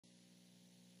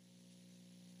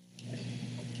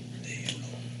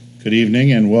Good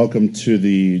evening and welcome to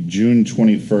the June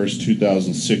 21st,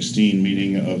 2016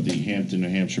 meeting of the Hampton, New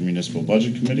Hampshire Municipal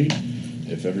Budget Committee.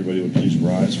 If everybody would please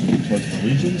rise for the Pledge of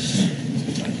Allegiance.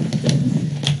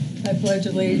 I pledge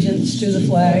allegiance to the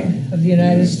flag of the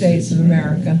United States of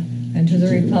America and to the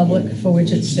republic for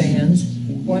which it stands,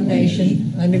 one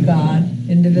nation, under God,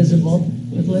 indivisible,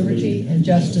 with liberty and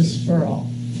justice for all.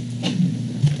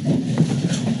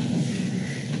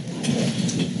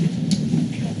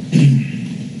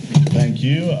 Thank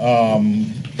you.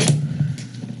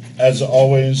 As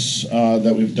always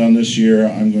that we've done this year,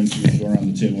 I'm going to go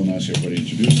around the table and ask everybody to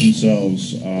introduce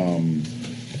themselves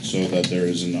so that there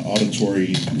is an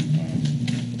auditory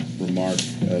remark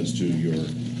as to your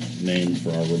name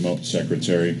for our remote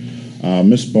secretary.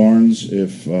 Ms. Barnes,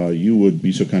 if you would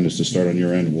be so kind as to start on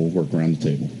your end, we'll work around the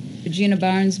table. Regina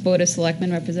Barnes, Board of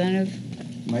Selectmen Representative.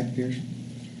 Mike Pierce.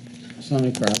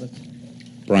 Sonny Kravitz.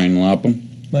 Brian Lapham.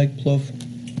 Mike Plouffe.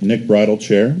 Nick Bridle,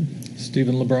 Chair.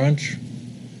 Stephen LeBranche.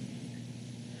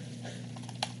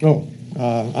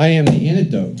 I am the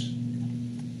antidote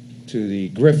to the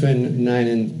Griffin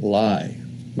Ninan lie.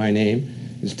 My name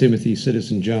is Timothy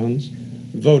Citizen Jones.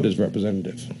 Vote as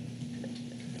representative.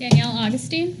 Danielle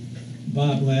Augustine.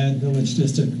 Bob Ladd, Village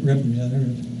District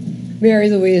Representative.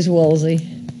 Mary Louise Woolsey.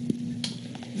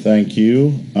 Thank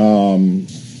you.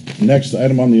 Next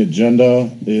item on the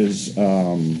agenda is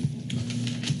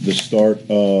the start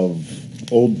of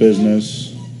old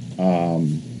business.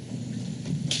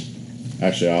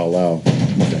 Actually, I'll allow,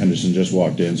 Mr. Henderson just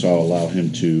walked in, so I'll allow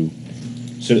him to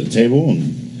sit at the table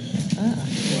and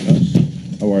join us.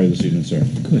 How are you this evening, sir?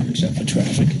 Good, except for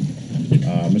traffic.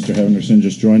 Mr. Henderson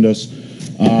just joined us.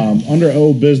 Under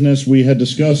old business, we had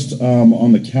discussed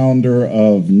on the calendar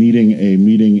of needing a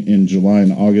meeting in July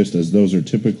and August, as those are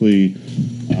typically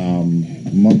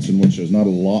months in which there's not a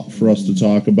lot for us to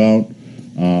talk about.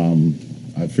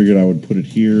 I figured I would put it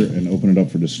here and open it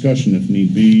up for discussion if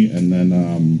need be, and then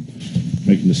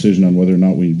make a decision on whether or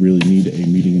not we really need a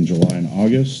meeting in July and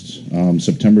August.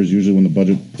 September is usually when the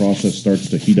budget process starts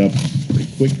to heat up pretty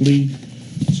quickly,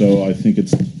 so I think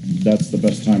that's the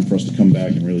best time for us to come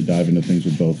back and really dive into things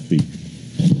with both feet.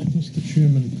 Mr.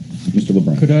 Chairman, Mr.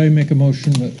 LeBron. could I make a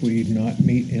motion that we not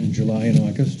meet in July and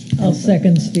August? I'll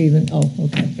second Stephen. Oh,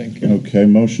 okay. Thank you. Okay,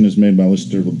 motion is made by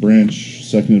Mr. LeBranch,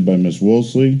 seconded by Ms.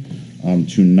 Woolsey,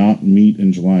 to not meet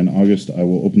in July and August. I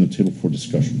will open the table for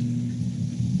discussion.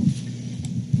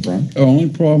 Brian? The only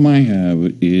problem I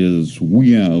have is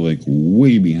we are like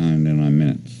way behind in our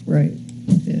minutes. Right.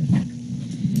 Yeah.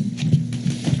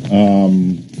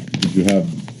 Did you have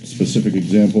specific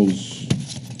examples?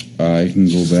 I can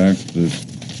go back to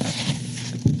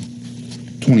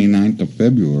 29th of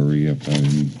February if I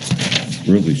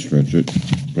really stretch it.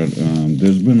 But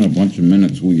there's been a bunch of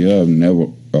minutes we have never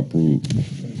approved.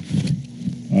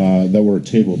 That were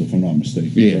tabled, if I'm not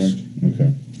mistaken. Yes. Correct?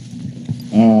 Okay.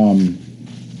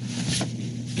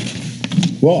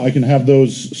 Well, I can have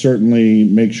those, certainly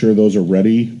make sure those are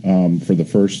ready for the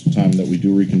first time that we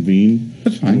do reconvene.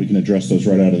 That's fine. We can address those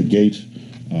right out of the gate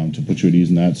to put you at ease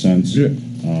in that sense. Yeah.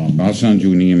 I'll send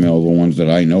you an email, the ones that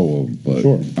I know of, but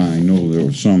Sure. I know there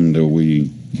were some that we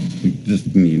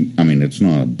just need. I mean, it's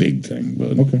not a big thing,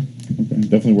 but Okay.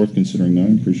 Definitely worth considering that.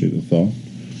 I appreciate the thought.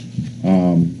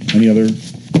 Any other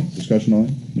discussion on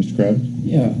it? Mr. Kravitz?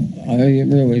 Yeah, I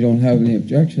really don't have any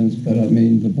objections, but I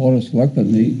mean, the Board of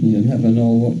Selectmen meet, and you never know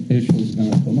what issue is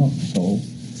going to come up. So,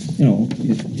 you know,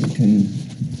 you can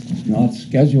not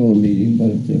schedule a meeting,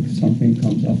 but if something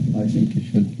comes up, I think you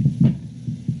should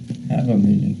have a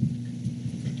meeting.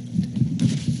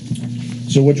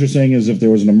 So what you're saying is if there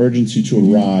was an emergency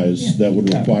to arise that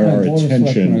would require our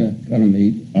attention, Gonna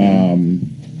meet.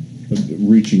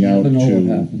 reaching out Never know what to...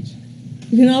 happens.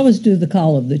 You can always do the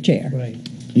call of the chair. Right.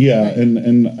 Yeah,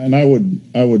 and I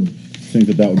would think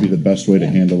that would be the best way to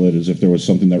handle it, is if there was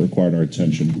something that required our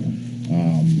attention,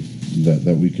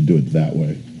 that we could do it that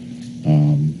way.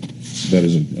 That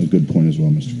is a good point as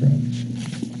well, Mr.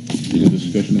 Kravitz. Any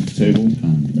discussion at the table?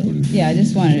 Yeah, I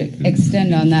just wanted to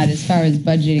extend on that as far as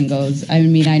budgeting goes. I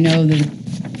mean, I know the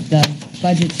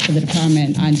budgets for the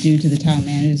department aren't due to the town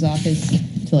manager's office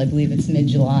till I believe it's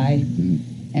mid-July. Mm-hmm.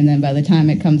 And then by the time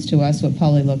it comes to us, we're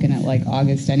probably looking at like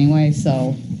August anyway,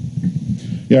 so.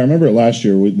 Yeah, I remember it last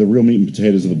year. The real meat and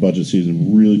potatoes of the budget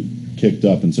season really kicked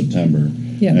up in September.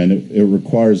 Yeah. And it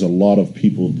requires a lot of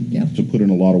people Yeah. to put in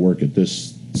a lot of work at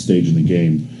this stage in the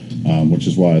game. which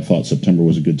is why I thought September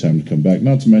was a good time to come back.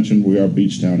 Not to mention, we are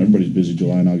beach town. Everybody's busy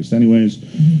July and August anyways,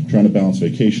 trying to balance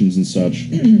vacations and such.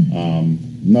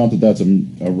 Not that that's a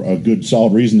good,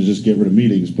 solid reason to just get rid of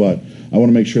meetings, but I want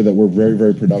to make sure that we're very,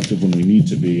 very productive when we need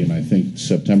to be, and I think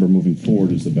September moving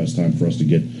forward is the best time for us to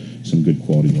get some good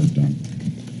quality work done.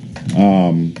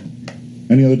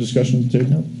 Any other discussion at the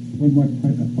table? One more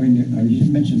point, you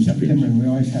mentioned September, and we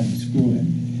always have the school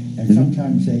in. And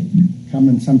sometimes they come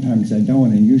and sometimes they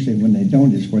don't, and usually when they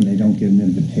don't is when they don't get an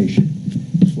invitation.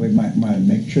 So we might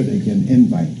make sure they get an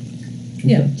invite.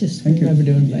 Yeah, just remember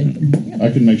to invite them. Yeah. I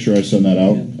can make sure I send that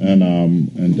out and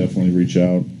definitely reach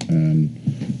out. And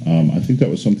I think that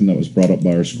was something that was brought up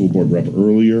by our school board rep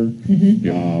earlier,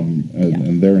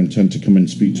 and their intent to come and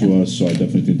speak to us. So I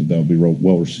definitely think that will be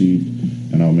well received,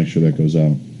 and I'll make sure that goes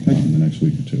out in the next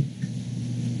week or two.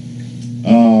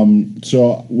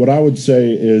 So what I would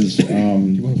say is,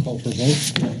 You want to call for a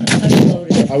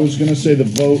vote? I was going to say the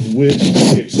vote with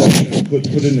the exception, put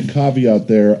in the caveat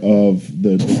there of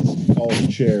the call the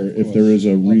chair if there is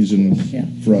a reason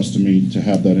for us to meet, to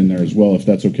have that in there as well, if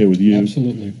that's okay with you.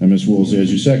 Absolutely. And Ms. Woolsey,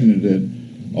 as you seconded it,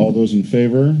 all those in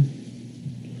favor?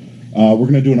 We're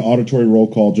going to do an auditory roll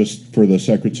call just for the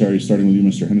secretary, starting with you,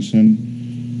 Mr. Henderson.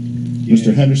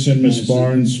 Mr. Henderson, Ms.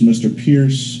 Barnes, Mr.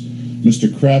 Pierce, Mr.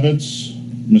 Kravitz,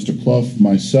 Mr. Pluff,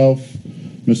 myself,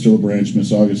 Mr. LaBranche,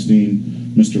 Ms.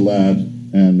 Augustine, Mr. Ladd,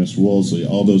 and Ms. Woolsey.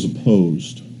 All those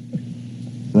opposed?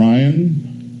 Brian,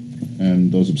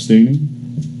 and those abstaining?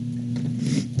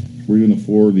 Were you in the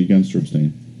for, the against, or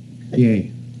abstain?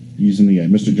 Yay. He's in the yay.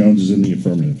 Mr. Jones is in the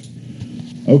affirmative.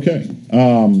 Okay.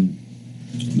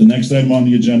 The next item on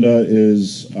the agenda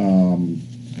is RSA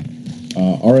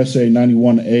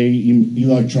 91A,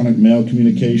 electronic mail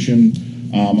communication.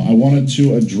 I wanted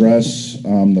to address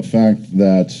the fact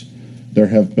that there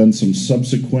have been some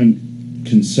subsequent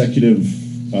consecutive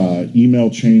email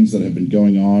chains that have been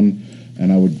going on,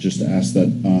 and I would just ask that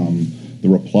the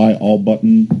reply all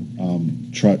button,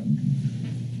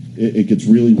 it gets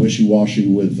really wishy-washy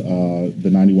with the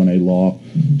 91A law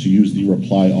to use the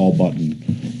reply all button.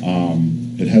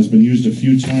 It has been used a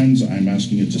few times. I'm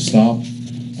asking it to stop.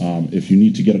 If you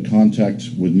need to get a contact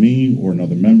with me or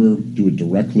another member, do it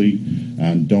directly,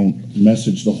 and don't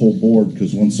message the whole board,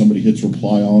 because once somebody hits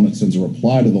reply all and it sends a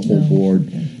reply to the whole board,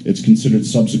 it's considered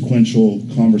subsequential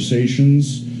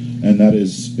conversations, and that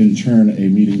is in turn a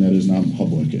meeting that is not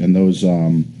public, and those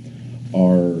are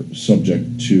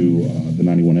subject to the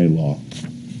 91A law.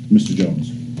 Mr. Jones.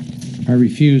 I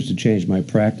refuse to change my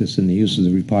practice in the use of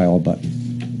the reply all button.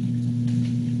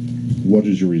 What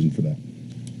is your reason for that?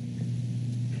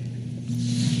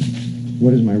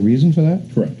 What is my reason for that?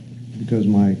 Correct. Because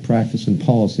my practice and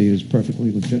policy is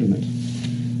perfectly legitimate.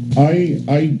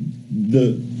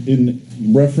 In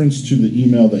reference to the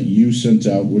email that you sent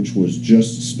out, which was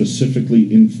just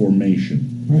specifically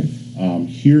information. Right.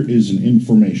 Here is an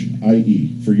information,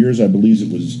 i.e., for years I believe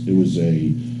it was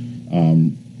a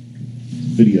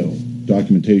video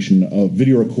documentation, a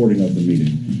video recording of the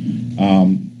meeting.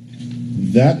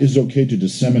 That is okay to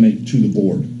disseminate to the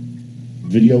board.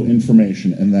 Video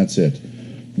information, and that's it.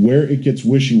 Where it gets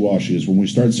wishy-washy is when we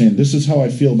start saying, this is how I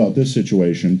feel about this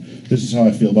situation, this is how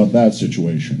I feel about that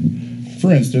situation.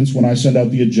 For instance, when I send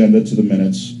out the agenda to the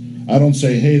minutes, I don't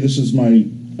say, hey, this is my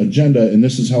agenda, and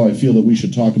this is how I feel that we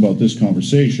should talk about this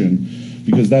conversation,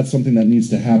 because that's something that needs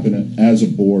to happen as a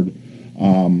board.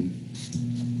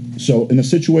 So in a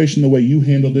situation the way you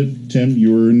handled it, Tim,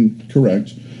 you were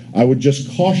correct. I would just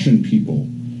caution people,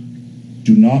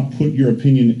 do not put your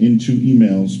opinion into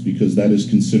emails, because that is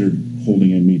considered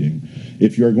holding a meeting.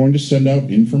 If you are going to send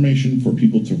out information for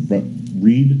people to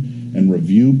read and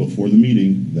review before the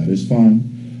meeting, that is fine.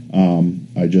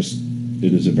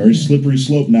 It is a very slippery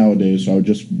slope nowadays, so I would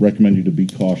just recommend you to be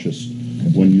cautious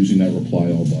when using that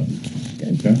reply all button.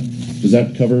 Okay? Does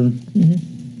that cover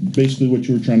basically what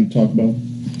you were trying to talk about?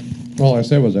 All I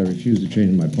said was I refuse to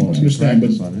change my policy and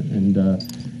practice on it. And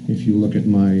if you look at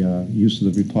my use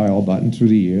of the reply all button through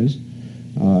the years,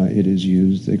 it is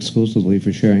used exclusively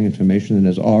for sharing information that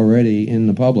is already in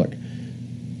the public.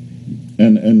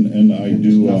 And I do.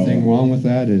 There's nothing wrong with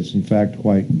that. It is in fact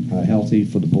quite healthy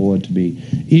for the board to be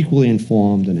equally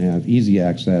informed and have easy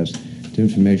access to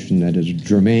information that is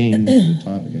germane to the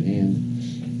topic at hand.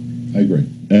 I agree,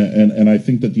 and I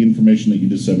think that the information that you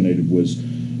disseminated was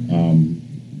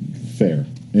fair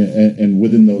and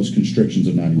within those constrictions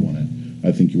of 91N.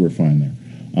 I think you were fine there.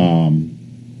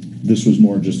 This was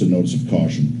more just a notice of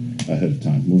caution ahead of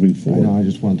time, moving forward. I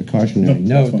just wanted to cautionary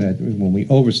note that when we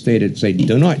overstate it, say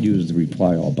do not use the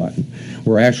reply all button,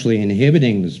 we're actually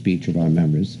inhibiting the speech of our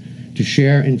members to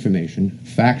share information,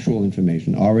 factual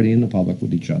information, already in the public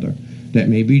with each other that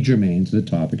may be germane to the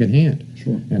topic at hand.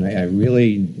 Sure. And I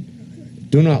really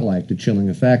do not like the chilling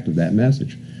effect of that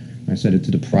message. I said it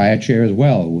to the prior chair as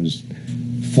well, who was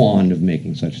fond of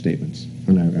making such statements.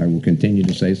 And I will continue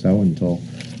to say so until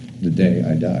the day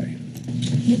I die.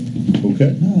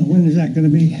 Okay. When is that going to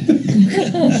be?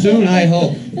 Soon, I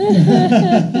hope.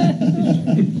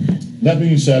 That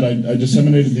being said, I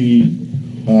disseminated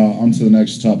onto the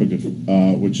next topic,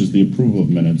 which is the approval of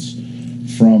minutes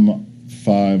from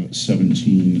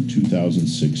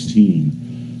 5/17/2016.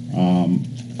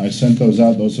 I sent those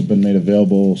out. Those have been made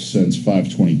available since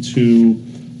 5/22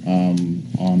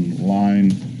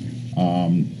 online.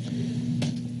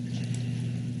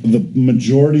 The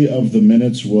majority of the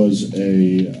minutes was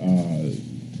a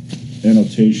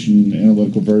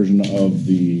analytical version of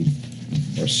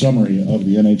or summary of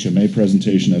the NHMA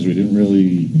presentation, as we didn't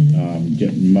really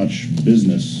get much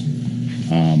business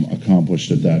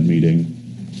accomplished at that meeting.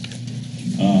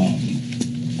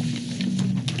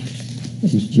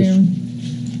 Mr. Chairman?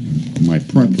 My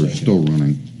printer's still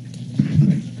running.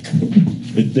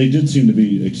 They did seem to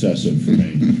be excessive for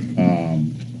me.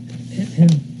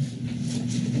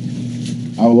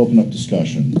 I will open up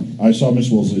discussion. I saw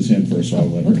Ms. Woolsey's hand first, so I'll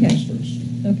let her Okay. ask first.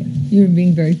 Okay, you're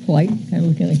being very polite, kind of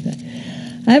looking like that.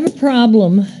 I have a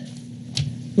problem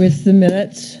with the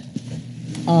minutes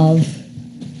of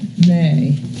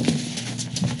May.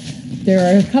 There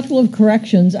are a couple of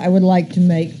corrections I would like to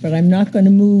make, but I'm not going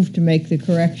to move to make the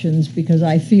corrections because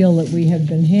I feel that we have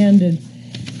been handed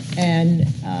an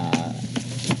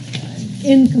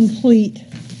incomplete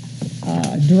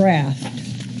draft.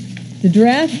 The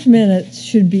draft minutes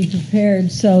should be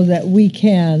prepared so that we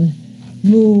can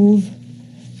move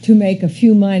to make a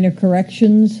few minor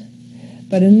corrections.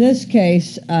 But in this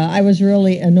case, I was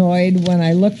really annoyed when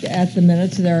I looked at the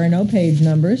minutes. There are no page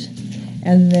numbers,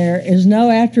 and there is no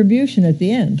attribution at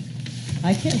the end.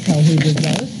 I can't tell who did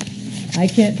those. I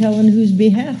can't tell on whose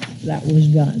behalf that was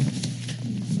done.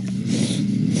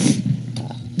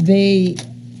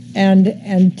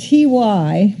 And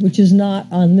TY, which is not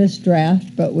on this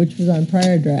draft, but which was on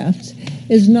prior drafts,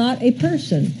 is not a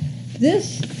person.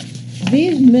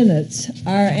 These minutes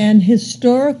are an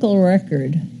historical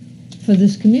record for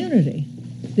this community.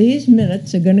 These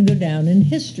minutes are going to go down in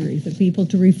history for people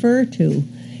to refer to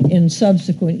in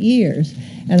subsequent years.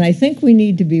 And I think we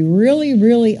need to be really,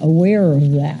 really aware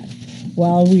of that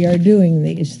while we are doing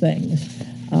these things.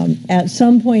 At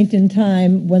some point in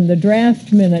time, when the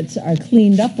draft minutes are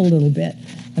cleaned up a little bit,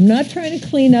 I'm not trying to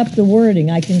clean up the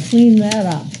wording. I can clean that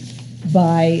up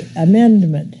by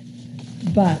amendment.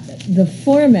 But the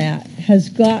format has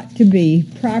got to be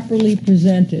properly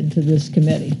presented to this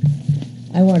committee.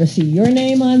 I want to see your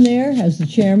name on there as the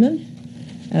chairman,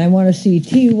 and I want to see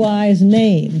TY's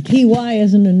name. TY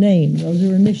isn't a name. Those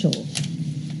are initials.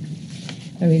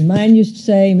 I mean, mine used to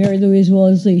say Mary Louise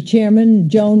Woolsey, chairman,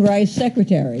 Joan Rice,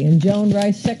 secretary. And Joan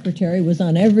Rice, secretary, was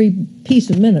on every piece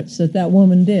of minutes that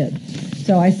woman did.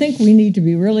 So I think we need to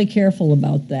be really careful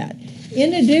about that.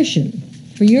 In addition,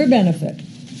 for your benefit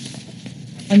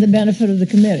and the benefit of the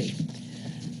committee,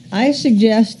 I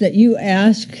suggest that you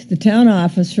ask the town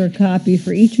office for a copy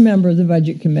for each member of the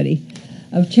Budget Committee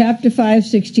of Chapter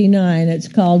 569. It's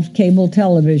called Cable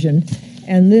Television,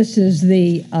 and this is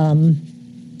the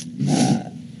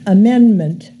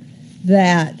amendment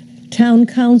that town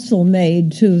council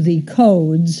made to the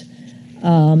codes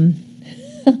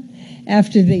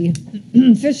after the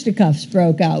fisticuffs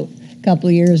broke out a couple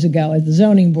of years ago at the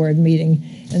zoning board meeting,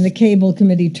 and the cable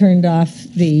committee turned off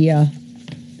the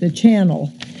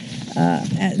channel.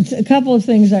 And a couple of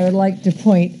things I would like to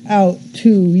point out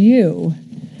to you.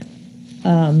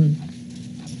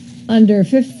 Under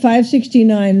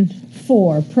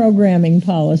 569.4, programming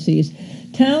policies,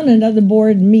 town and other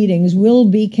board meetings will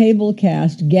be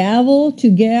cablecast gavel to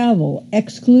gavel,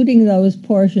 excluding those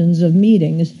portions of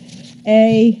meetings,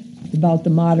 A, about the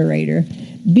moderator,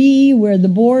 B, where the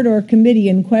board or committee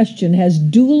in question has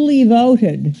duly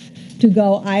voted to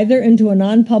go either into a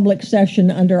non-public session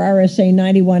under RSA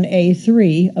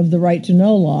 91A3 of the Right to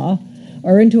Know law,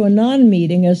 or into a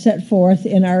non-meeting as set forth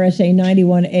in RSA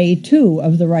 91A2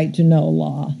 of the Right to Know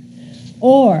law,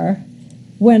 or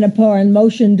when upon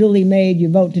motion duly made, you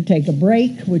vote to take a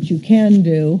break, which you can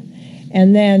do,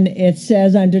 and then it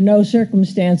says, under no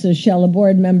circumstances shall a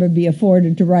board member be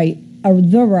afforded the right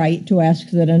to ask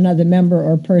that another member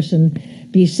or person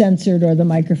be censored or the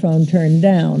microphone turned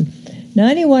down.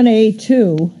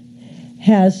 91A2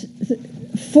 has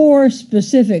 4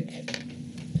 specific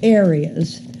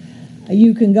areas.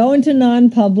 You can go into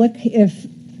non-public if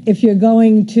if you're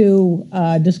going to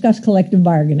discuss collective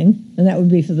bargaining, and that would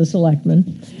be for the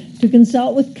selectmen, to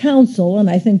consult with counsel, and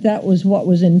I think that was what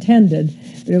was intended,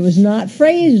 but it was not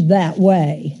phrased that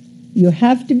way. You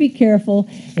have to be careful,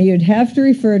 and you'd have to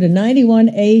refer to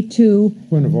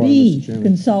 91A2B,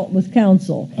 consult with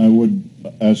counsel. I would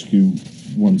ask you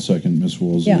 1 second, Ms.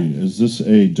 Woolsey. Yeah. Is this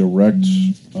a direct...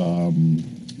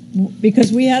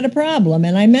 Because we had a problem,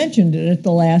 and I mentioned it at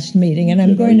the last meeting, and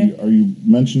I'm going to... Are you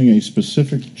mentioning a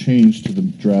specific change to the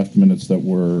draft minutes that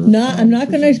were... No, I'm not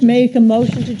going to make a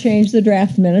motion to change the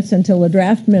draft minutes until the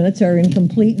draft minutes are in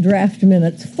complete draft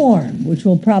minutes form, which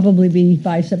will probably be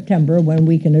by September when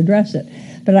we can address it.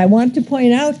 But I want to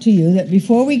point out to you that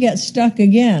before we get stuck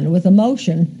again with a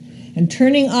motion and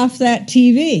turning off that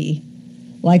TV,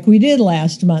 like we did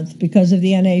last month because of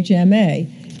the NHMA,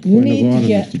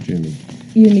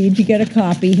 you need to get a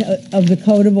copy of the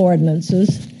Code of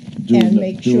Ordinances and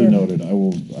make Duly sure noted.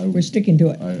 we're sticking to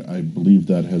it. I believe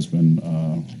that has been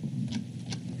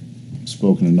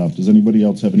spoken enough. Does anybody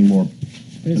else have any more?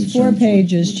 It's 4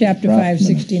 pages, with chapter draft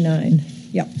 569.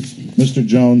 Yep. Mr.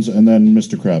 Jones and then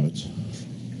Mr. Kravitz.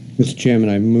 Mr. Chairman,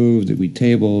 I move that we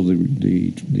table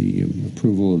the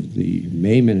approval of the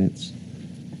May minutes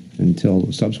until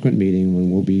a subsequent meeting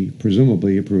when we'll be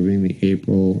presumably approving the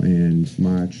April and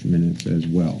March minutes as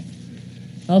well.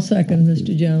 I'll second,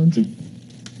 Mr. Jones. And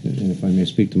if I may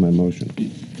speak to my motion.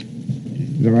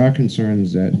 There are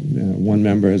concerns that one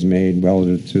member has made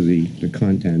relative to the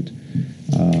content.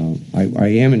 I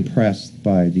am impressed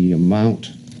by the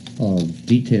amount of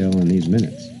detail in these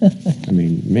minutes. I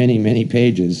mean, many, many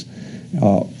pages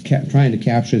trying to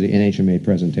capture the NHMA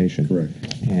presentation. Correct.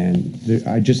 And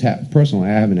I just personally,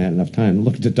 I haven't had enough time to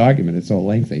look at the document. It's so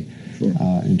lengthy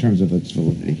in terms of its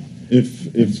validity.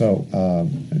 If so,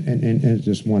 and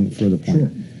just one further point.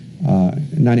 Sure.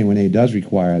 91A does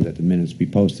require that the minutes be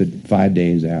posted 5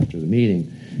 days after the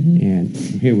meeting, and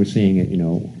here we're seeing it,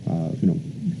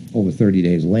 over 30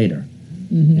 days later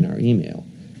in our email.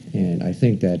 And I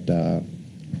think that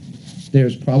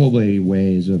there's probably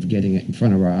ways of getting it in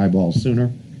front of our eyeballs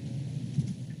sooner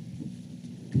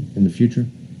in the future.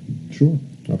 Sure.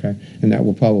 Okay, and that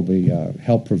will probably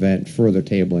help prevent further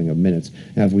tabling of minutes,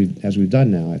 as we've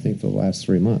done now, I think, for the last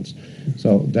 3 months.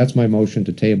 So that's my motion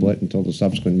to table it until the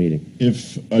subsequent meeting.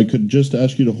 If I could just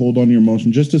ask you to hold on to your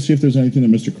motion, just to see if there's anything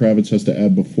that Mr. Kravitz has to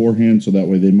add beforehand, so that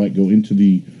way they might go into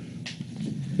the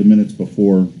minutes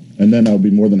before, and then I'll be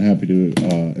more than happy to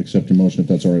accept your motion if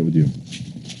that's all right with you.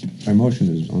 My motion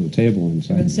is on the table and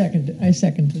I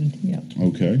seconded, yeah.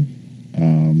 Okay.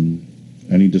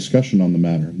 Any discussion on the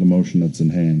matter, the motion that's in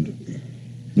hand?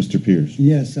 Mr. Pierce?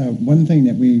 Yes, one thing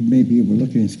that we may be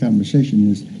overlooking in this conversation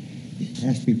is it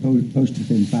has to be posted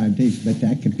within 5 days, but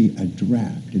that could be a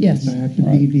draft. It Yes. does not have to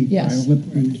be the Yes. final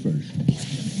approved version.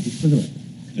 Just for the record.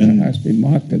 And It has to be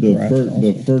marked a draft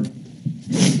also.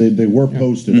 They were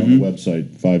posted on the website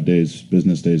 5 days,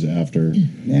 business days after.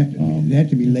 They have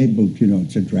to be labeled,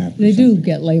 it's a draft. or They do something.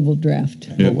 get labeled draft.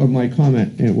 Well, my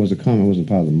comment, and it was a comment, it wasn't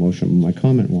part of the motion, but my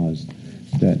comment was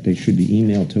that they should be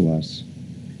emailed to us,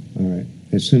 all right,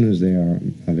 as soon as they are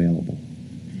available.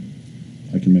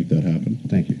 I can make that happen.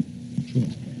 Thank you.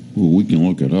 Well, we can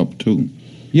look it up too.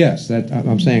 Yes,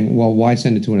 I'm saying, well, why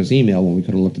send it to us email when we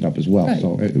could have looked it up as well? Right.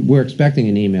 So we're expecting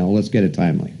an email. Let's get it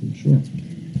timely. Sure.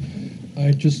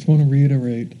 I just want to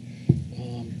reiterate.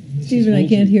 Mrs. Stephen, I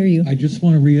Woolsey, can't hear you. I just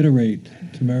want to reiterate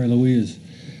to Mary Louise,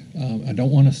 I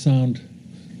don't want to sound,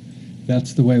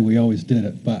 that's the way we always did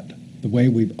it, but the way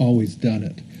we've always done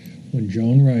it. When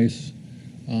Joan Rice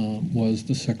was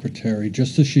the secretary,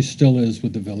 just as she still is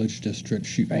with the village district,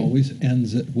 she always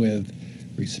ends it with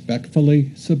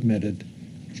respectfully submitted,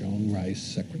 Joan Rice,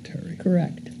 secretary.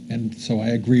 Correct. And so I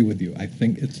agree with you. I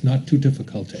think it's not too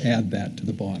difficult to add that to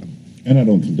the bottom. And I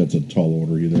don't think that's a tall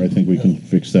order either. I think we can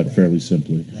fix that fairly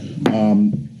simply.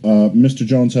 Mr.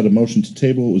 Jones had a motion to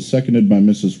table. It was seconded by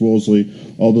Mrs. Woolsey.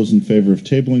 All those in favor of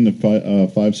tabling the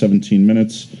 5:17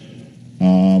 minutes.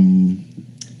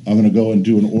 I'm going to go and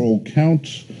do an oral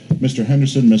count. Mr.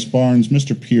 Henderson, Ms. Barnes,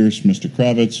 Mr. Pierce, Mr.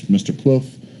 Kravitz, Mr.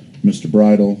 Plouffe, Mr.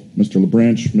 Bridle, Mr.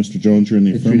 LeBranch, Mr. Jones, you're in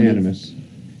the It's affirmative. unanimous.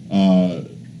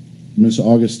 Ms.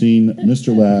 Augustine,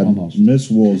 Mr. Ladd, Almost.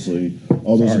 Ms. Woolsey,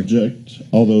 all those Sorry. object,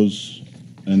 all those,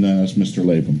 and then that's Mr.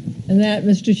 Latham. And that,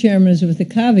 Mr. Chairman, is with the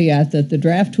caveat that the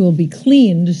draft will be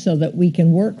cleaned so that we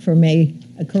can work from a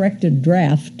corrected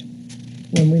draft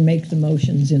when we make the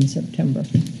motions in September.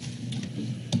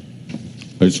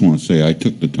 I just want to say I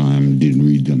took the time and did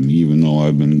read them, even though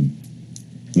I've been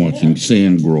watching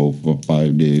sand grow for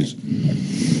 5 days.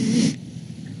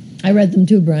 I read them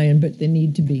too, Brian, but they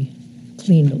need to be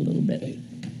cleaned a little bit.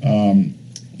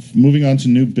 Moving on to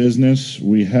new business,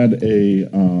 we had a,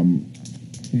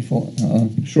 Before,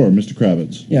 sure, Mr.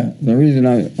 Kravitz. yeah, the reason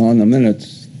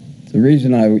the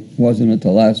reason I wasn't at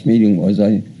the last meeting was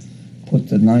I put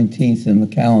the 19th in the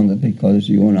calendar because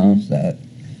you announced that,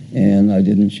 and I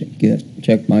didn't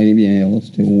check my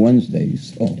emails till Wednesday,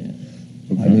 so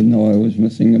I didn't know I was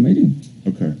missing a meeting.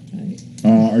 Okay.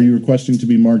 Are you requesting to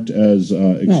be marked as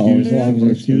excused? No, as long as or it's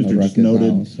in excused, the or just record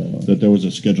noted now, so- that there was a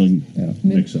scheduling Yeah.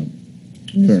 mix-up?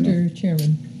 Fair enough. Mr.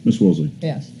 Chairman, Ms. Woolsey.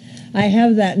 yes. I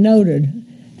have that noted,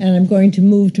 and I'm going to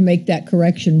move to make that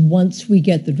correction once we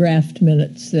get the draft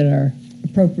minutes that are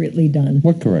appropriately done.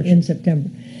 What correction? In September.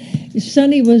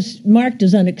 Sonny was marked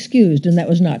as unexcused, and that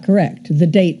was not correct. The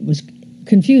date was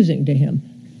confusing to him.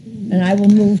 And I will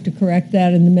move to correct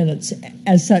that in the minutes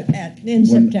in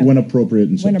September. When appropriate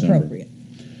in When September. appropriate.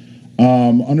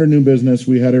 Under new business,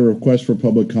 we had a request for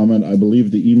public comment. I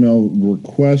believe the email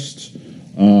request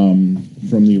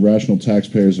from the Rational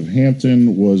Taxpayers of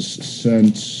Hampton was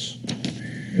sent,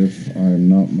 if I'm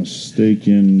not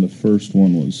mistaken, the first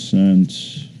one was sent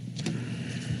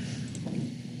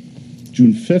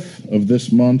June 5th of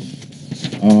this month,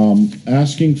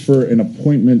 asking for an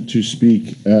appointment to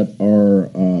speak at our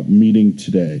meeting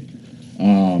today.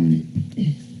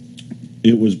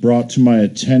 It was brought to my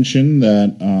attention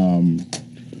that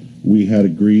we had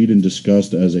agreed and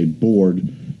discussed as a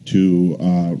board to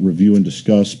review and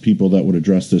discuss people that would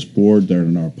address this board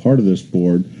that are part of this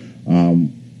board,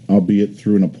 albeit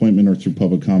through an appointment or through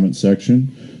public comment section.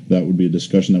 That would be a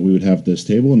discussion that we would have at this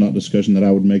table, and not discussion that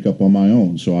I would make up on my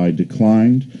own. So I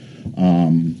declined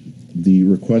the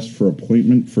request for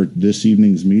appointment for this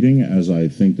evening's meeting, as I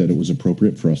think that it was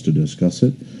appropriate for us to discuss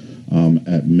it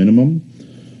at minimum.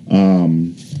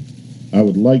 I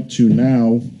would like to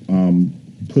now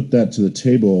put that to the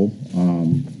table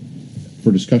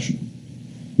for discussion.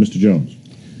 Mr. Jones.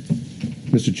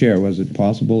 Mr. Chair, was it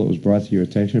possible it was brought to your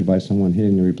attention by someone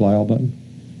hitting the reply all button?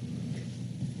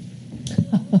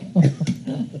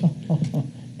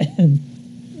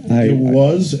 It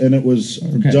was, and it was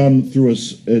done through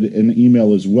an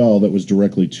email as well that was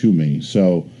directly to me.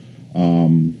 So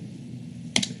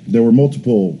there were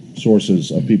multiple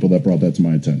sources of people that brought that to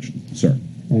my attention, sir.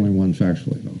 Only one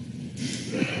factually, though.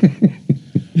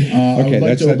 I would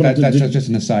like to open up that's the- just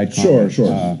an aside comment.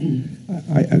 Sure.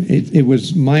 It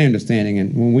was my understanding,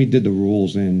 and when we did the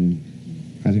rules in,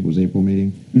 I think it was April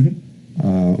meeting,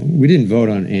 we didn't vote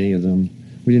on any of them.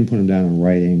 We didn't put them down in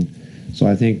writing. So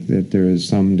I think that there is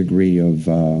some degree of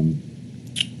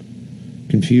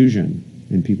confusion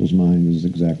in people's minds as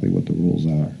exactly what the rules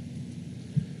are.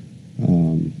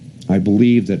 I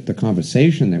believe that the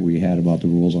conversation that we had about the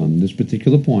rules on this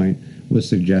particular point was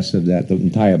suggestive that the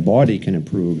entire body can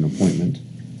approve an appointment,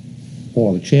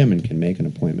 or the chairman can make an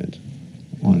appointment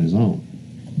on his own,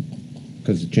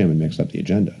 because the chairman makes up the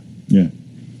agenda. Yeah.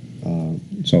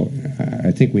 So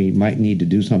I think we might need to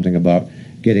do something about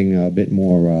getting a bit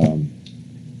more,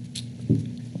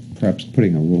 perhaps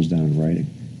putting our rules down in writing,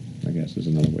 I guess is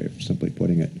another way of simply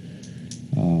putting it.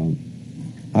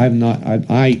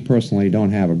 I personally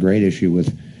don't have a great issue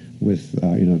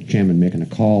with chairman making a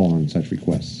call on such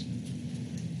requests.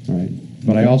 All right.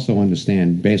 But I also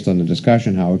understand, based on the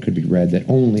discussion, how it could be read that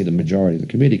only the majority of the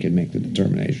committee can make the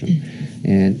determination,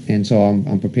 and so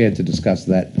I'm prepared to discuss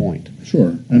that point.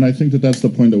 Sure, and I think that that's the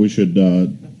point that we should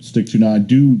stick to. Now, I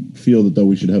do feel that though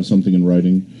we should have something in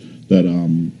writing that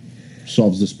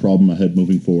solves this problem ahead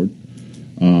moving forward.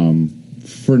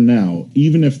 For now,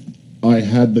 even if I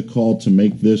had the call to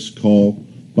make this call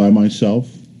by myself,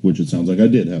 which it sounds like I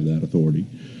did have that authority,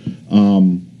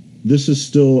 this is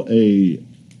still a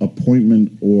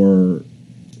appointment or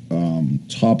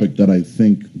topic that I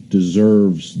think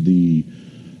deserves the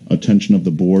attention of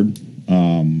the board,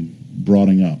 brought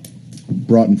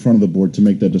in front of the board to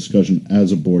make that discussion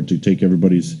as a board, to take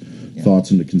everybody's thoughts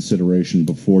into consideration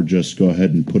before just go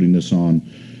ahead and putting this on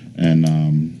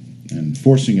and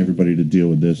forcing everybody to deal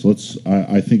with this.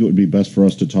 I think it would be best for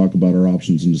us to talk about our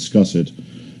options and discuss it,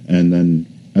 and then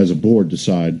as a board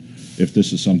decide if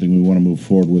this is something we want to move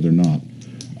forward with or not.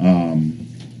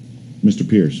 Mr.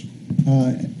 Pierce.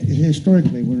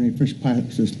 Historically, when we first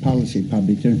passed this policy,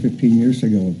 probably 10 or 15 years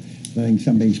ago, letting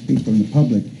somebody speak from the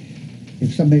public,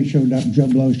 if somebody showed up, Joe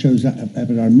Blow shows up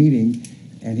at our meeting,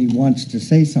 and he wants to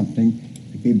say something,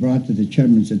 if he brought to the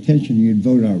chairman's attention, you'd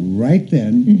vote on right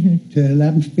then to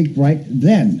let him speak right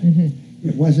then.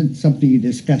 It wasn't something you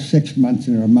discussed 6 months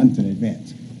or a month in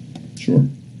advance. Sure.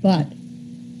 But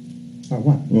Or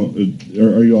what? Well,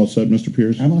 are you all set, Mr.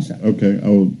 Pierce? I'm all set. Okay, I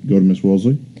will go to Ms.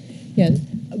 Woolsey. Yeah,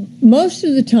 most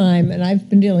of the time, and I've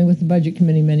been dealing with the budget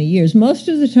committee many years, most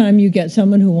of the time you get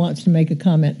someone who wants to make a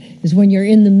comment is when you're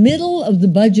in the middle of the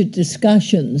budget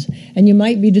discussions and you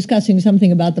might be discussing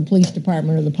something about the police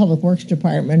department or the public works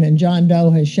department and John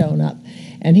Doe has shown up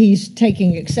and he's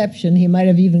taking exception. He might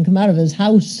have even come out of his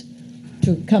house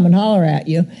to come and holler at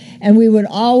you. And we would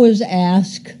always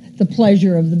ask the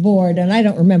pleasure of the board, and I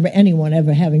don't remember anyone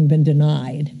ever having been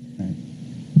denied. Right.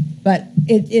 But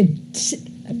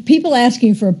people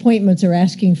asking for appointments or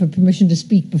asking for permission to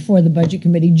speak before the budget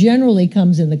committee generally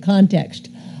comes in the context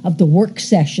of the work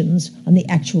sessions on the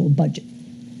actual budget.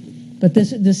 But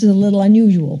this is a little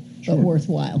unusual, but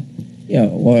worthwhile. Yeah,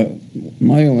 well,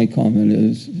 my only comment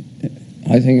is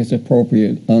I think it's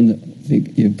appropriate.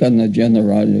 You've got an agenda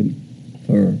item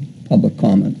for public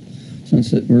comment.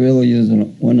 Since it really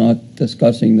isn't, we're not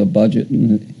discussing the budget,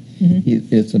 and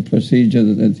it's a procedure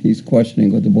that he's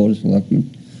questioning with the Board of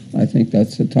Selectmen. I think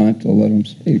that's the time to let him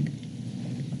speak.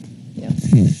 Yeah.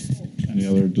 Any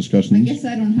other discussions? I guess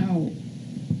I don't know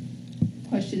how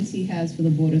questions he has for the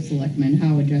Board of Selectmen,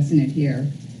 how addressing it here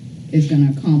is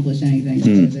going to accomplish anything for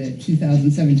the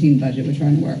 2017 budget we're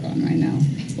trying to work on right now,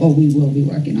 or we will be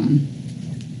working on.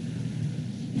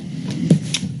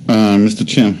 Mr.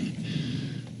 Chairman,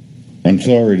 I'm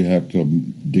sorry to have to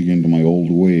dig into my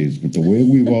old ways, but the way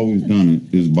we've always done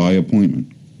it is by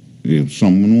appointment. If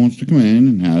someone wants to come in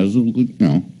and has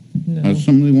has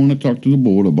something they want to talk to the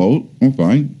board about, well,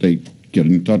 fine. They get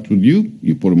in touch with you.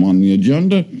 You put them on the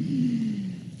agenda.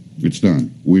 It's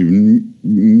done. We've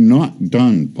not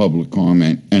done public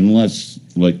comment unless,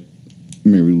 like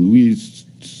Mary Louise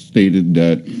stated,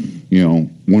 that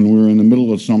when we're in the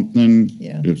middle of something,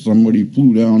 if somebody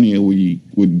flew down here, we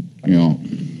would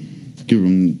give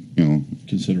them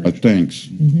consideration, a thanks.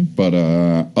 But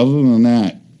other than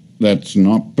that, that's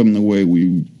not been the way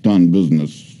we've done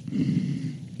business.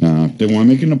 If they want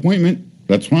to make an appointment,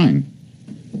 that's fine.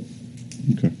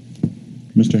 Okay.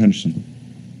 Mr. Henderson.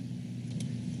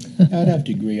 I'd have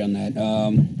to agree on that.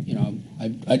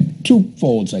 I two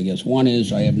folds, I guess. One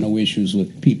is I have no issues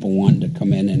with people wanting to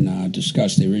come in and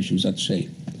discuss their issues. That's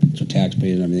what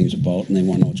taxpayers and everything's about, and they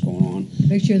want to know what's going on.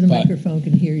 Make sure the microphone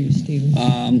can hear you, Stephen.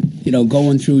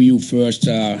 Going through you first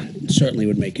certainly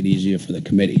would make it easier for the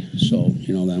committee. So,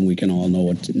 then we can all know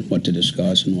what to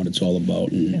discuss and what it's all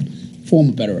about and form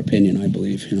a better opinion, I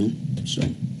believe, So.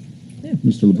 Yeah.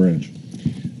 Mr. LaBranche.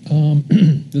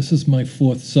 This is my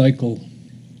fourth cycle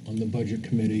on the budget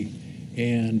committee,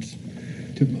 and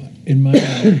in my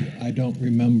mind, I don't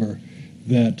remember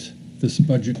that this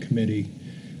budget committee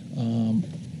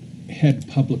had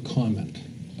public comment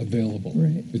available.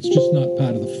 Right. It's just not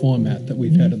part of the format that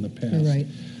we've had in the past. Right.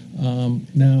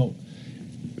 Now,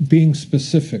 being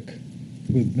specific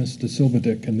with Mr.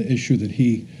 Silverdick and the issue that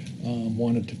he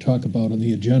wanted to talk about on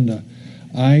the agenda,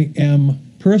 I am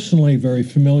personally very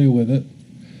familiar with it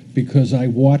because I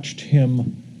watched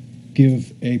him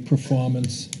give a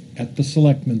performance at the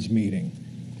Selectmen's meeting.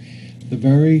 The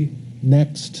very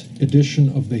next edition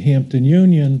of the Hampton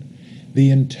Union, the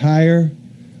entire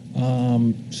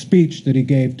speech that he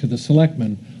gave to the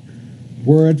Selectmen,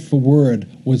 word for word,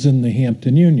 was in the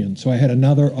Hampton Union. So I had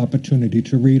another opportunity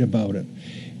to read about it.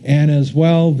 And as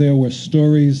well, there were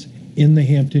stories in the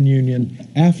Hampton Union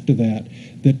after that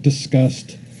that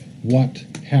discussed what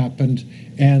happened,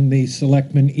 and the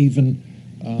Selectmen even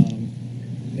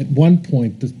at one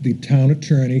point, the town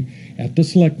attorney at the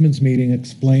Selectmen's meeting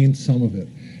explained some of it.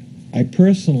 I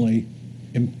personally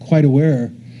am quite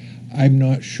aware. I'm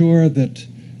not sure that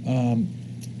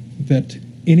that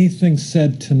anything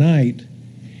said tonight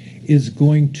is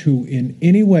going to in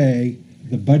any way,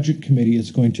 the budget committee is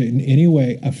going to in any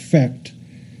way affect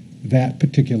that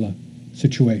particular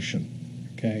situation.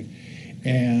 Okay,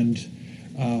 and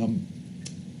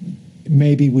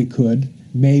maybe we could,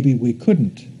 maybe we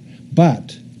couldn't,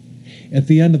 but at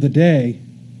the end of the day,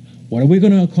 what are we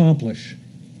going to accomplish?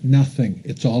 Nothing.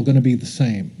 It's all going to be the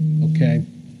same, okay?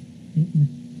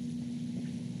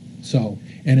 So,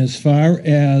 and as far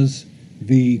as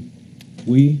we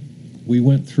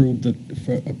went through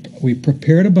we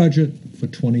prepared a budget for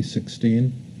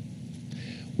 2016.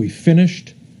 We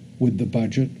finished with the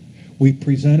budget. We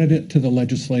presented it to the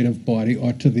legislative body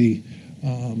or to the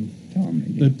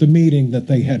meeting that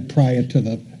they had prior to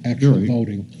the actual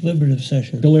voting. Deliberative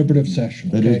session. Deliberative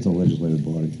session. That okay? is the legislative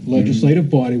body. Legislative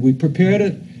body. We prepared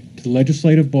it to the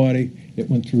legislative body. It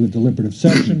went through the deliberative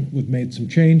session. We've made some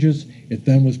changes. It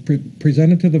then was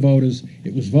presented to the voters.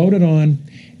 It was voted on.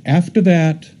 After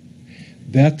that,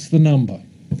 that's the number.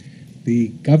 The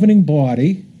governing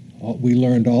body, we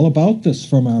learned all about this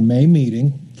from our May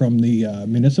meeting from the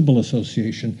Municipal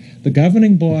Association. The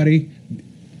governing body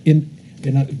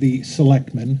the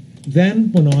selectmen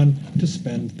then went on to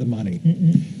spend the money.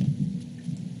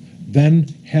 Then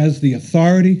has the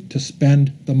authority to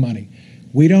spend the money.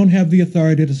 We don't have the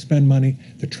authority to spend money.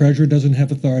 The treasurer doesn't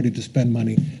have authority to spend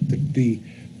money. The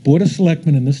Board of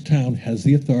Selectmen in this town has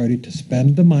the authority to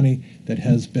spend the money that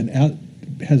has been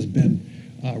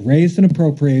raised and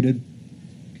appropriated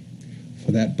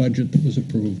for that budget that was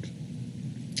approved.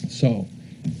 So,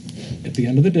 at the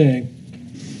end of the day,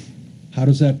 how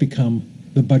does that become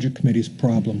the Budget Committee's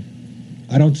problem?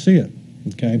 I don't see it.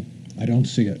 Okay, I don't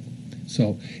see it.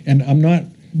 So, and I'm not.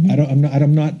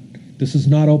 This is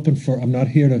not open for. I'm not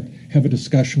here to have a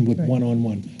discussion with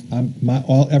one-on-one.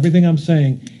 Everything I'm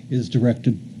saying is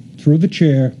directed through the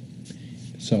chair.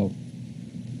 So,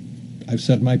 I've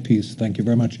said my piece. Thank you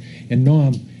very much. And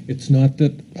Norm, it's not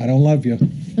that I don't love you.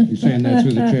 You saying that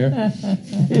through the chair?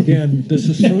 Again, this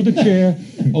is through the chair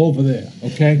over there.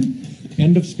 Okay.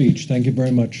 End of speech. Thank you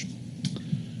very much.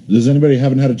 Does anybody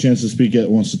haven't had a chance to speak yet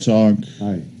wants to talk?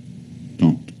 Aye.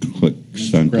 Don't click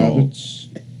send all. Kravitz?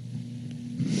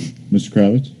 Mr.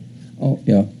 Kravitz? Oh,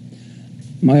 yeah.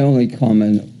 My only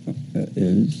comment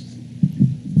is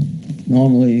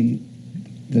normally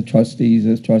the trustees,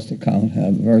 as trust account,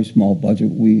 have a very small budget.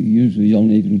 We usually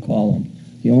don't even call them.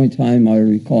 The only time I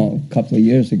recall, a couple of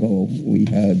years ago, we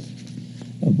had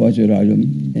a budget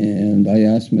item, and I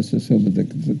asked Mr. Silverdick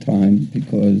at the time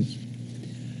because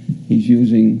he's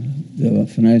using the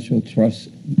financial trust,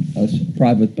 a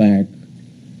private bank,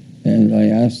 and I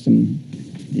asked him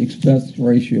the expense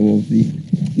ratio of the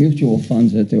mutual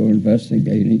funds that they were investing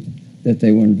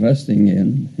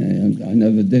in, and I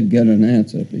never did get an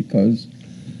answer because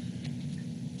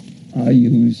I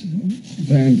use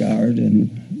Vanguard, and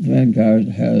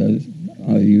Vanguard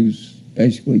I use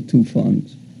basically two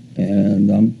funds, and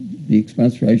the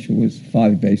expense ratio was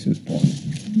 5 basis points.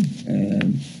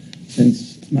 And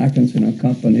since Mackinson and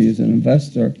Company is an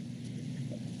investor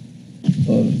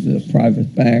of the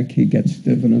private bank, he gets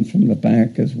dividends from the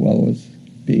bank as well as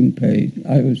being paid.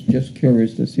 I was just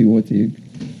curious to see what the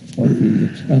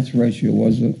expense ratio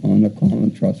was on the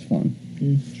common trust fund.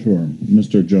 Sure.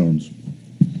 Mr. Jones.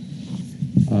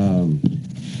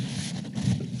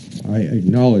 I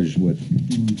acknowledge what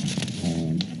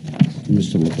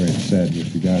Mr. LeBranch said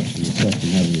with regards to the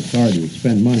selectmen having the authority to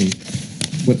expend money,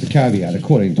 with the caveat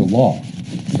according to law.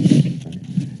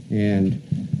 And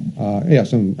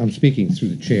yes, I'm speaking through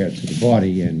the chair to the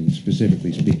body and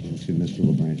specifically speaking to Mr.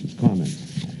 LeBranch's comments.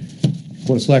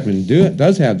 Board of Selectmen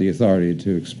does have the authority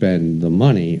to expend the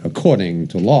money according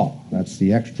to law. That's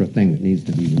the extra thing that needs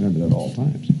to be remembered at all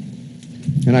times.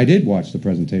 And I did watch the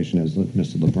presentation, as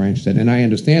Mr. LeBranch said, and I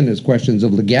understand there's questions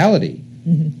of legality.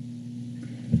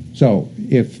 So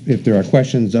if there are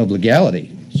questions of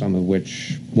legality, some of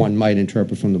which one might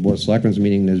interpret from the Board of Selectmen's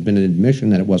meeting, there's been an admission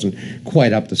that it wasn't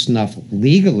quite up to snuff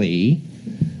legally,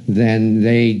 then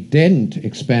they didn't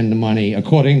expend the money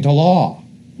according to law.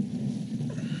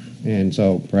 And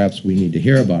so perhaps we need to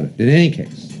hear about it. In any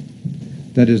case,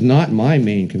 that is not my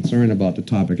main concern about the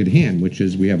topic at hand, which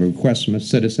is we have a request from a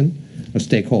citizen, a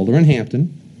stakeholder in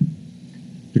Hampton,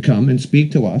 to come and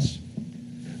speak to us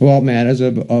about matters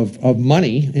of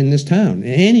money in this town.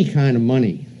 Any kind of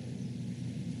money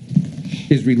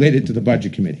is related to the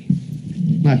Budget Committee,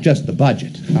 not just the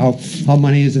budget. How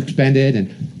money is expended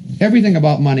and everything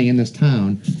about money in this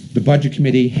town, the Budget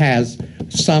Committee has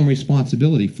some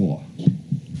responsibility for.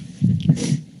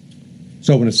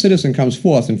 So when a citizen comes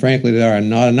forth, and frankly there are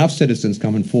not enough citizens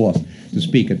coming forth to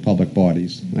speak at public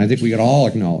bodies, I think we could all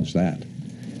acknowledge that.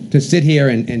 To sit here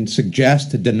and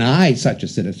suggest to deny such a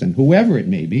citizen, whoever it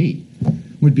may be,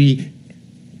 would be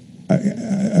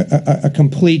a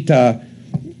complete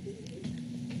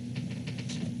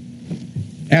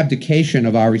abdication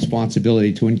of our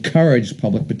responsibility to encourage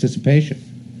public participation.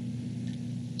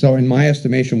 So in my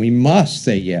estimation, we must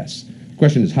say yes. The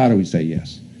question is, how do we say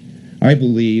yes? I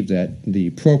believe that the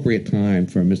appropriate time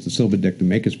for Mr. Silverdick to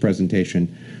make his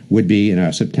presentation would be in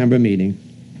our September meeting,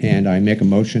 and I make a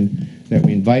motion that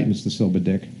we invite Mr.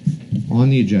 Silverdick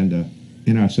on the agenda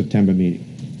in our September meeting.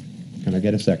 Can I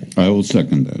get a second? I will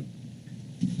second that.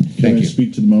 Can I you.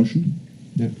 speak to the motion?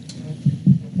 Yeah.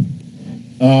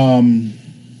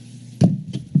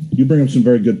 You bring up some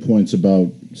very good points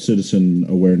about citizen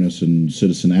awareness and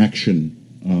citizen action,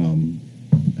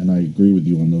 and I agree with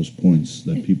you on those points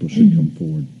that people should come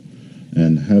forward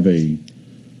and have a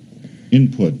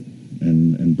input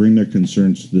and bring their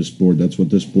concerns to this board. That's what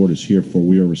this board is here for.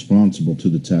 We are responsible to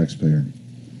the taxpayer.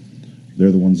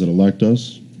 They're the ones that elect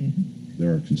us.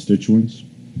 They're our constituents,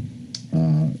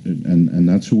 and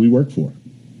that's who we work for,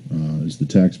 is the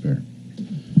taxpayer.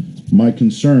 My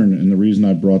concern, and the reason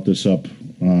I brought this up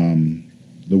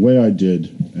the way I did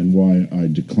and why I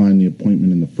declined the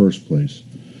appointment in the first place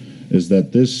is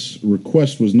that this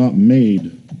request was not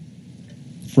made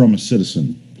from a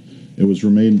citizen. It was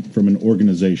made from an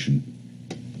organization.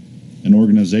 An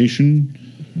organization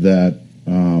that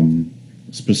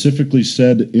specifically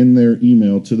said in their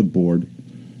email to the board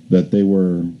that they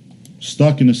were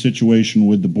stuck in a situation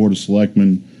with the Board of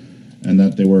Selectmen and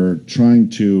that they were trying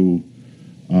to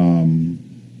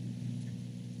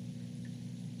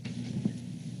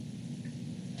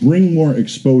bring more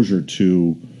exposure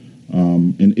to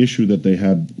an issue that they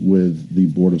had with the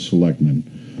Board of Selectmen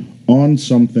on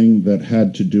something that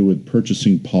had to do with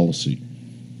purchasing policy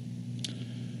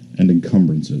and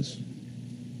encumbrances.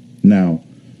 Now,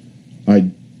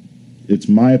 it's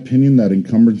my opinion that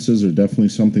encumbrances are definitely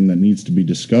something that needs to be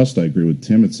discussed. I agree with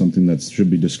Tim. It's something that should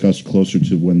be discussed closer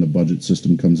to when the budget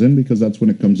system comes in, because that's when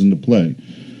it comes into play.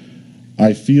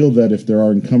 I feel that if there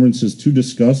are encumbrances to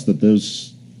discuss, that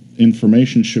those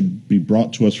information should be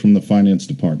brought to us from the finance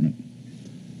department.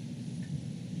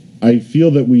 I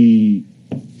feel that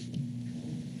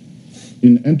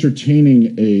in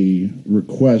entertaining a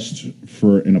request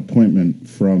for an appointment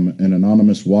from an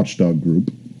anonymous watchdog group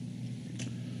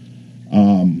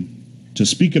to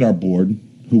speak at our board,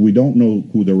 who we don't know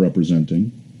who they're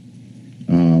representing,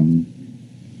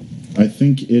 I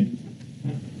think it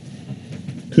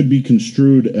could be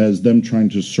construed as them trying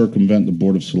to circumvent the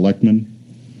Board of Selectmen.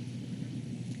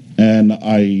 And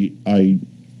I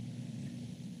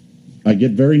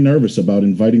get very nervous about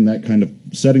inviting that kind of,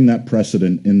 setting that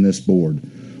precedent in this board,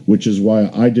 which is why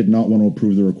I did not want to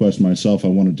approve the request myself. I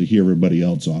wanted to hear everybody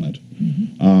else on it.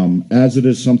 As it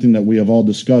is something that we have all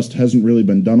discussed, hasn't really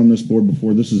been done on this board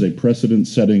before. This is a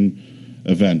precedent-setting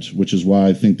event, which is why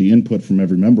I think the input from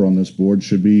every member on this board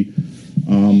should be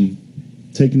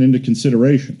taken into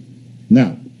consideration.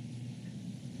 Now,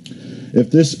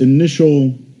 if this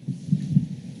initial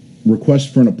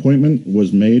request for an appointment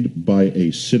was made by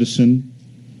a citizen,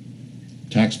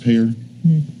 taxpayer,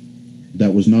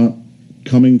 that was not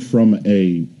coming from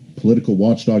a political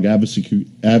watchdog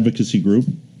advocacy group,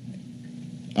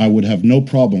 I would have no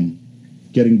problem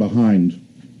getting behind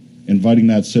inviting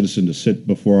that citizen to sit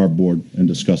before our board and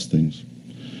discuss things.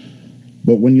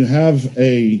 But when you have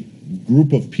a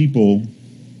group of people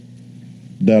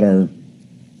that are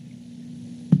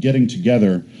getting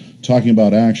together, talking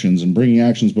about actions and bringing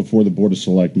actions before the Board of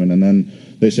Selectmen, and then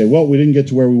they say, well, we didn't get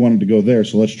to where we wanted to go there,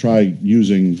 so let's try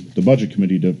using the Budget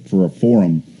Committee for a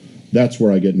forum, that's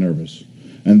where I get nervous.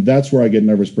 And that's where I get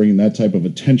nervous bringing that type of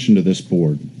attention to this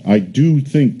board. I do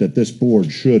think that this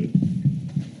board should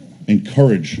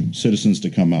encourage citizens to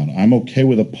come out. I'm okay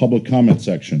with a public comment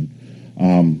section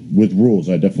with rules.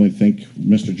 I definitely think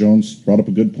Mr. Jones brought up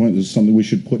a good point. This is something we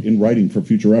should put in writing for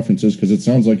future references, because it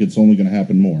sounds like it's only going to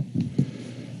happen more.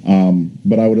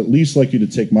 But I would at least like you to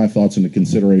take my thoughts into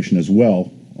consideration as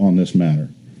well on this matter.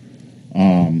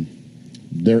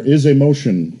 There is a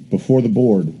motion before the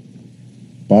board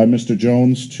by Mr.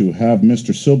 Jones to have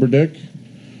Mr. Silberdick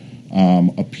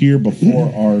appear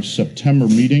before our September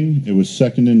meeting. It was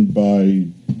seconded by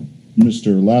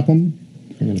Mr. Lapham.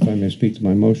 And if I may speak to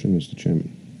my motion, Mr.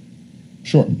 Chairman.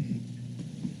 Sure.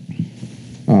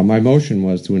 My motion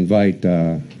was to invite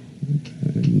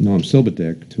Norm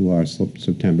Silberdick to our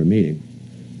September meeting.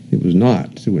 It was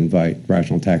not to invite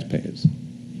rational taxpayers.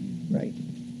 Right.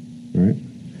 All right?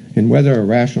 And whether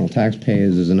rational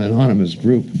taxpayers is an anonymous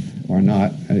group or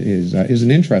not is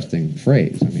an interesting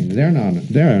phrase. I mean, they're an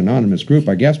anonymous group,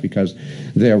 I guess, because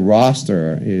their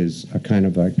roster is a kind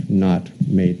of like not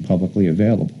made publicly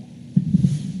available.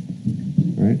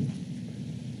 Right?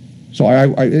 So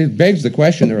it begs the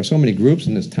question, there are so many groups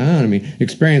in this town. I mean,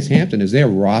 Experience Hampton, is their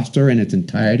roster in its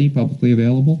entirety publicly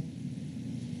available?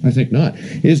 I think not.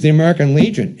 Is the American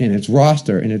Legion in its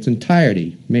roster in its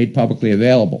entirety made publicly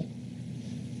available?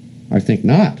 I think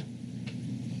not.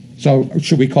 So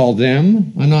should we call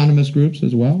them anonymous groups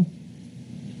as well?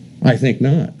 I think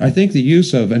not. I think the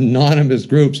use of anonymous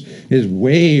groups is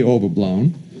way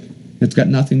overblown. It's got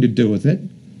nothing to do with it.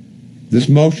 This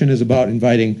motion is about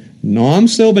inviting Norm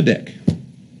Silberdick,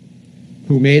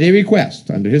 who made a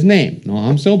request under his name,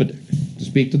 Norm Silberdick, to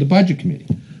speak to the Budget Committee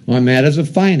on matters of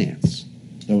finance.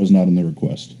 That was not in the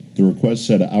request. The request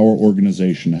said our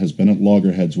organization has been at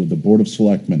loggerheads with the Board of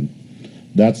Selectmen.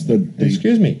 That's the...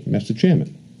 Excuse me, Mr.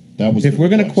 Chairman. That was if we're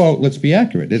going to quote, let's be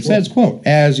accurate. It says, quote,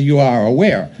 as you are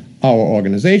aware, our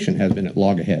organization has been at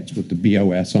loggerheads with the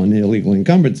BOS on illegal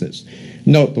encumbrances.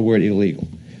 Note the word illegal.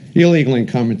 Illegal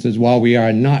encumbrances, while we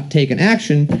are not taking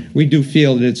action, we do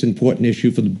feel that it's an important issue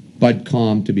for the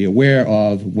BudCom to be aware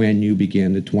of when you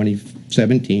begin the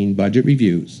 2017 budget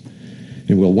reviews.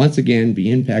 and will once again be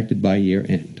impacted by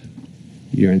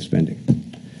year-end spending.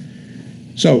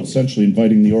 So essentially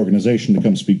inviting the organization to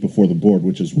come speak before the board,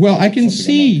 which is well, I can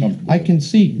something I'm not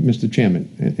see, comfortable with. Mr. Chairman,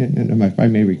 and if I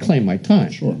may reclaim my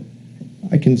time. Sure.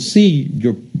 I can see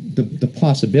the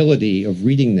possibility of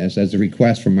reading this as a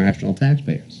request from rational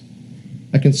taxpayers.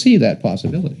 I can see that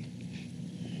possibility.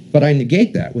 But I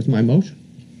negate that with my motion.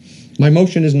 My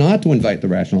motion is not to invite the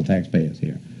rational taxpayers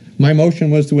here. My motion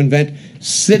was to invite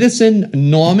citizen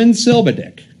Norman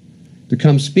Silverdick to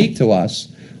come speak to us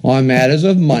on matters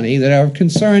of money that are of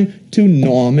concern to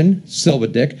Norman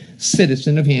Silverdick,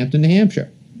 citizen of Hampton, New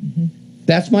Hampshire. Mm-hmm.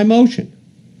 That's my motion.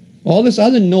 All this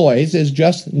other noise is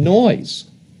just noise.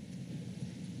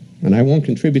 And I won't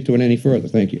contribute to it any further.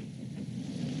 Thank you.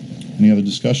 Any other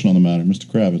discussion on the matter? Mr.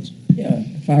 Kravitz? Yeah,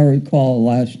 if I recall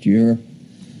last year,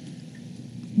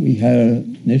 we had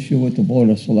an issue with the Board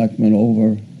of Selectmen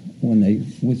over when they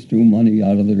withdrew money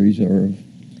out of the reserve,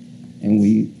 and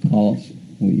we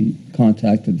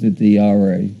contacted the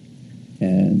DRA,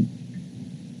 and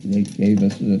they gave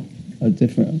us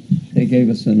they gave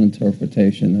us an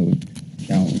interpretation that would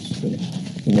challenge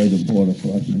the way the Board of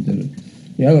Selectmen did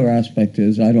it. The other aspect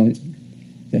is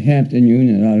the Hampton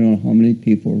Union, I don't know how many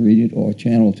people read it, or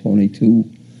Channel 22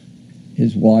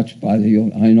 is watched by I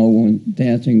know when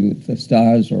Dancing with the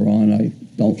Stars are on, I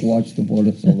don't watch the Board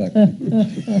of Selectmen.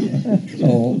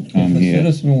 So if a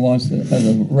citizen as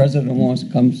a resident wants to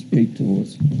come speak to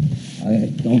us, I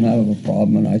don't have a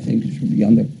problem, and I think it should be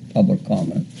under public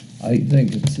comment. I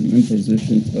think it's an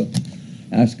imposition to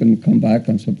ask him to come back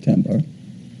in September.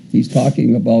 He's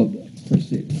talking about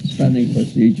spending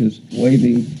procedures,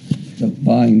 waiving the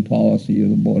buying policy of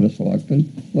the Board of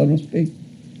Selectmen. Let him speak.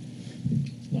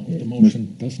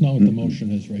 That's not what the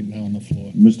motion is right now on the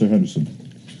floor. Mr. Henderson?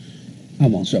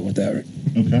 I'm all set with that.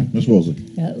 Okay. Ms. Woolsey?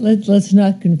 Yeah, let's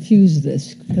not confuse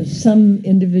this, because some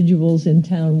individuals in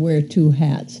town wear two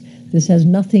hats. This has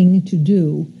nothing to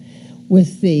do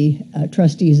with the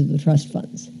trustees of the trust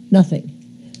funds. Nothing.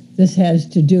 This has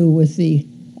to do with the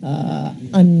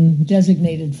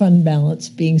undesignated fund balance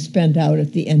being spent out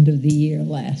at the end of the year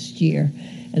last year,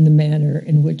 and the manner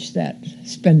in which that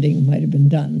spending might have been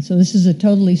done. So this is a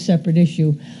totally separate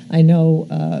issue. I know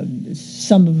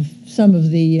some of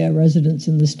the residents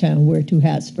in this town wear two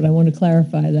hats, but I want to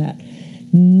clarify that.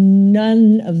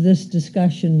 None of this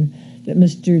discussion that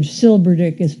Mr.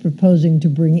 Silverdick is proposing to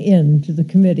bring in to the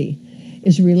committee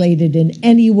is related in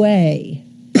any way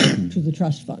to the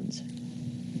trust funds.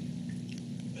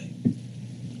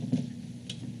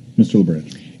 Mr.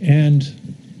 LeBranch? And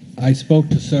I spoke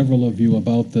to several of you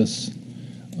about this,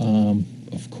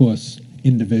 of course,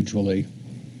 individually.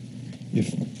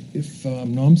 If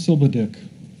Norm Silverdick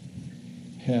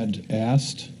had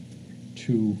asked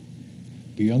to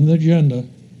be on the agenda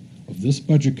of this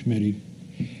budget committee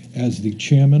as the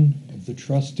chairman of the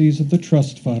trustees of the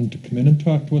trust fund to come in and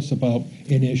talk to us about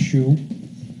an issue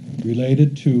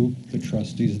related to the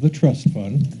trustees of the trust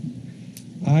fund,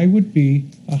 I would be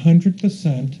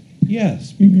 100%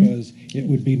 yes, because it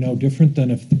would be no different than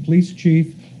if the police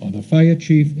chief or the fire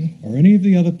chief or any of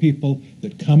the other people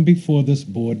that come before this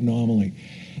board normally.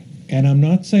 And I'm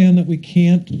not saying that we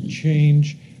can't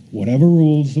change whatever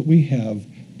rules that we have,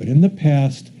 but in the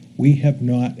past, we have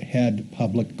not had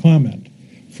public comment.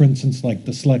 For instance, like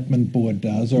the Selectmen Board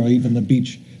does, or even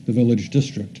the Village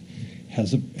District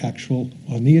has an actual,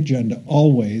 on the agenda,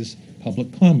 always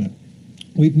public comment.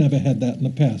 We've never had that in the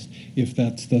past. If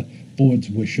that's the board's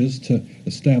wishes to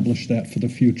establish that for the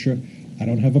future, I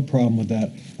don't have a problem with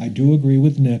that. I do agree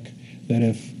with Nick that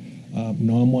if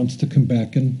Norm wants to come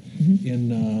back in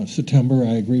September,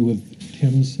 I agree with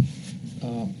Tim's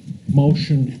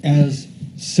motion as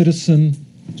citizen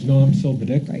Norm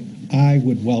Silverdick. Right. I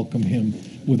would welcome him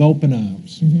with open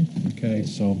arms. Okay,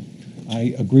 so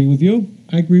I agree with you.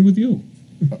 I agree with you.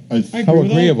 How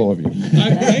agreeable of you.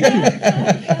 Thank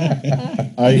you.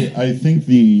 I think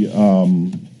the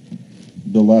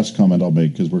last comment I'll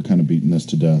make, because we're kind of beating this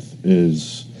to death,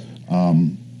 is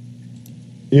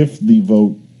if the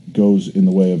vote goes in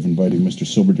the way of inviting Mr.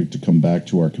 Silverdick to come back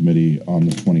to our committee on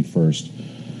the 21st,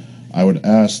 I would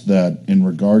ask that in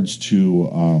regards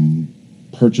to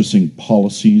purchasing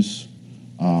policies,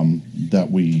 that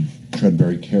we tread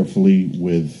very carefully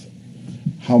with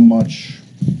how much.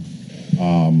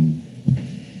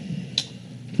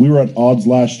 We were at odds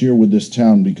last year with this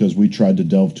town because we tried to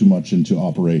delve too much into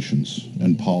operations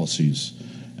and policies.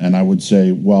 And I would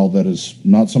say, while that is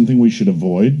not something we should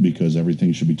avoid because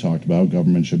everything should be talked about,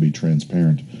 government should be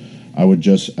transparent, I would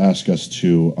just ask us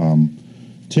to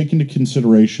take into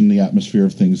consideration the atmosphere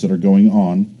of things that are going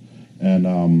on. And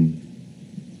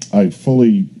I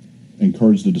fully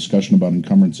encourage the discussion about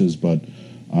encumbrances, but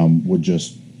would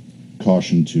just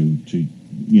caution to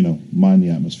mind the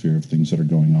atmosphere of things that are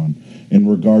going on in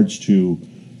regards to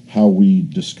how we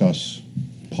discuss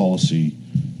policy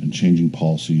and changing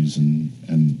policies and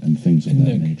things of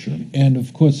that nature. And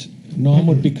of course, Norm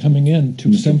would be coming in to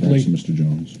Mr. simply Price and Mr.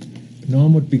 Jones.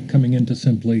 Norm would be coming in to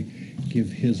simply give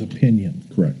his opinion.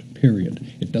 Correct. Period.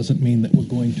 It doesn't mean that we're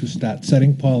going to start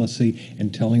setting policy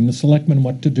and telling the selectmen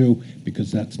what to do,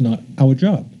 because that's not our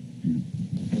job.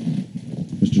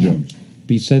 Mr. Jones.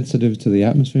 Be sensitive to the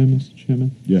atmosphere, Mr.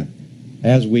 Chairman, Yeah.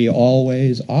 as we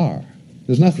always are.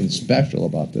 There's nothing special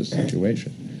about this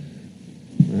situation.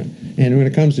 Right? And when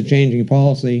it comes to changing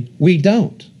policy, we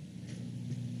don't.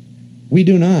 We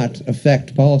do not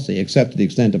affect policy except to the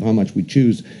extent of how much we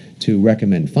choose to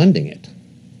recommend funding it.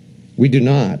 We do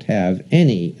not have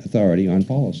any authority on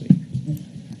policy.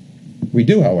 We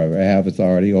do, however, have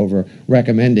authority over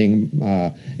recommending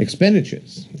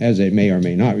expenditures, as they may or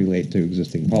may not relate to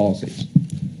existing policies.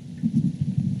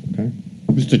 Okay?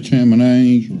 Mr. Chairman,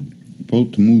 I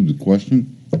vote to move the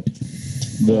question.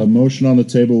 The motion on the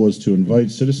table was to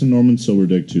invite Citizen Norman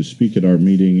Silverdick to speak at our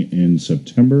meeting in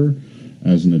September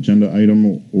as an agenda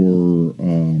item or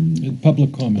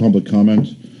Public comment. public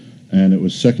comment, and it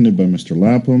was seconded by Mr.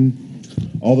 Lapham.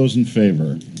 All those in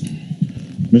favor?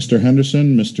 Mr.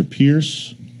 Henderson, Mr.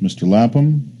 Pierce, Mr.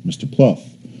 Lapham, Mr. Pluff,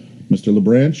 Mr.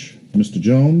 LeBranch, Mr.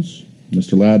 Jones,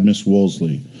 Mr. Ladd, Miss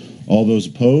Wolseley. All those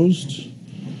opposed?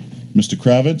 Mr.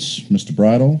 Kravitz, Mr.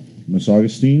 Bridle, Miss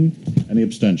Augustine. Any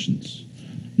abstentions?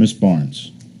 Miss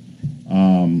Barnes.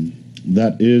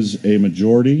 That is a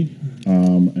majority,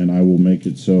 and I will make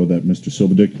it so that Mr.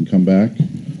 Silverdick can come back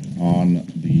on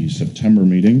the September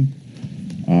meeting.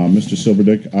 Mr.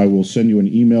 Silverdick, I will send you an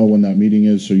email when that meeting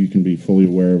is so you can be fully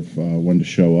aware of when to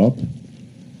show up.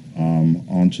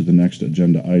 On to the next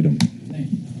agenda item,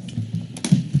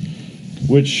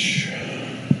 which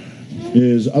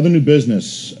is other new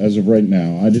business as of right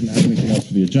now. I didn't have anything else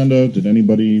for the agenda. Did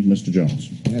anybody? Mr. Jones.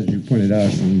 As you pointed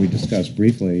out, and we discussed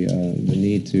briefly, the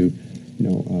need to,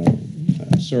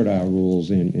 assert our rules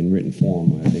in written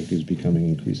form, I think, is becoming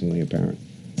increasingly apparent.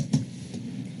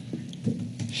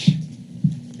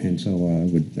 And so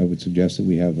I would suggest that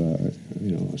we have,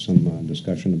 some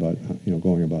discussion about,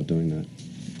 going about doing that.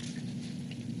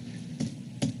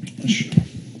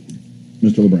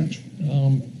 Mr. LeBranch.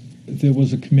 There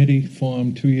was a committee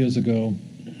formed 2 years ago,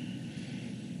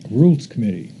 a rules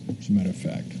committee, as a matter of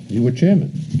fact. You were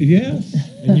chairman. Yes,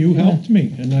 and you helped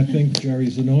me, and I think Jerry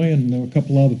Zanoy and there were a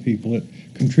couple other people that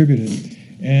contributed.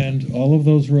 And all of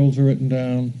those rules are written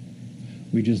down.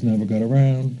 We just never got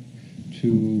around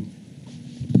to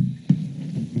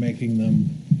making them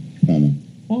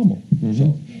formal. Mm-hmm.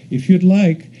 So if you'd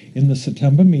like, in the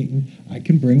September meeting, I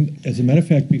can bring, as a matter of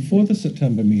fact, before the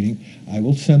September meeting, I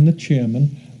will send the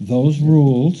chairman those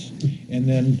rules, and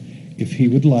then if he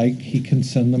would like, he can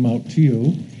send them out to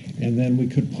you, and then we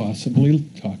could possibly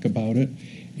talk about it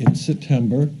in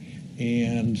September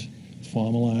and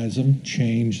formalize them,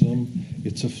 change them.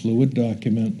 It's a fluid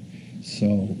document,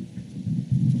 so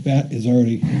that is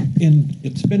already in,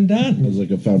 it's been done. It's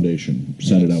like a foundation.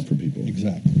 Send it out for people.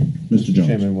 Exactly. Mr. Jones.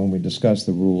 Chairman, when we discussed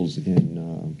the rules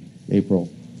in April,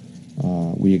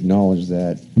 we acknowledged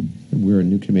that we're a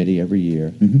new committee every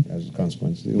year as a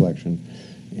consequence of the election,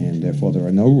 and therefore there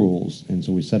are no rules, and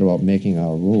so we set about making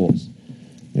our rules.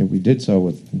 And we did so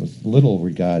with little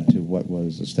regard to what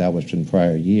was established in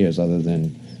prior years, other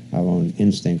than our own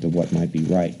instinct of what might be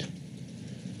right.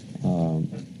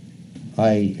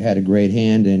 I had a great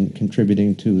hand in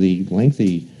contributing to the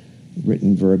lengthy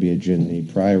written verbiage in the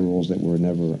prior rules that were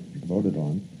never voted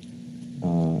on.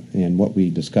 And what we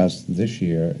discussed this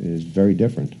year is very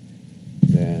different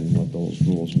than what those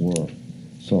rules were.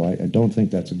 So I don't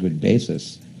think that's a good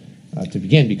basis to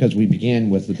begin, because we began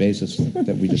with the basis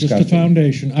that we discussed. Just a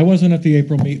foundation. I wasn't at the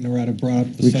April meeting, or I'd have brought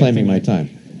up the same Reclaiming thing my time.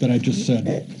 that I just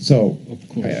said. So Of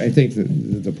course. I think that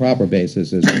the proper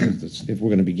basis is if we're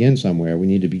going to begin somewhere, we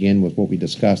need to begin with what we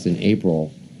discussed in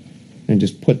April and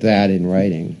just put that in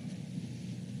writing.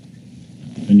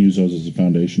 And use those as a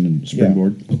foundation and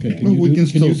springboard. Okay. Well, we can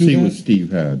still see that? what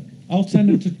Steve had. I'll send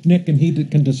it to Nick, and he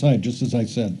can decide, just as I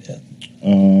said.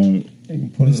 You can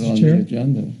put it Mr. on Chair? the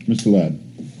agenda. Mr. Ladd.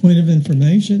 Point of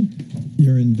information,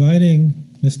 you're inviting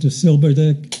Mr.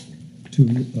 Silverdick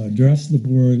to address the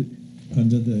board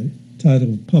under the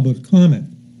title Public Comment.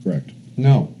 Correct.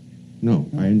 No.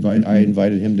 I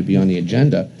invited him to be on the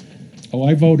agenda. Oh,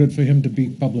 I voted for him to be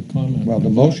public comment. Well, the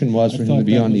motion was for him to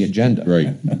be on the agenda.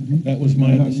 Right. That was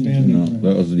my understanding. No,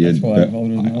 that was the That's why I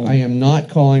voted no. I am not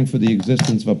calling for the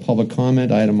existence of a public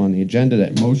comment item on the agenda.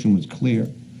 That motion was clear.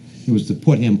 It It was to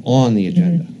put him on the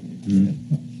agenda.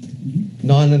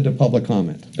 Not under public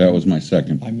comment. That was my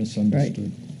second. I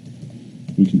misunderstood.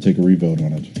 We can take a revote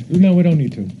on it. No, we don't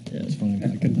need to. It's fine.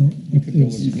 I can go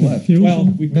There's with confusion. Well,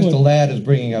 we could. Mr. Ladd is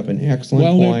bringing up an excellent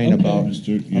Well, point okay. about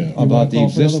Yeah. about the call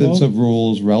for another existence vote? of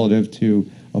rules relative to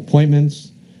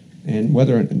appointments, and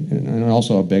whether, and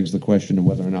also it begs the question of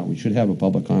whether or not we should have a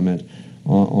public comment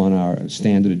on our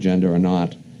standard agenda or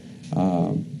not.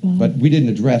 But we didn't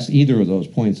address either of those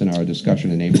points in our discussion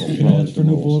in April. Can I ask relative for to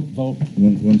new rules. vote?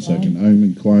 One second. I'm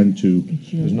inclined to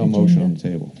There's no motion on the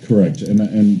table. correct,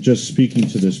 and just speaking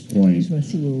to this point, Just want to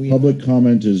see where we are. public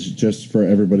comment is just for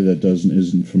everybody that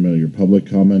isn't familiar. Public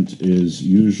comment is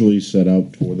usually set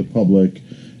out for the public.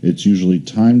 It's usually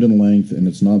timed in length, and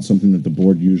it's not something that the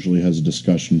board usually has a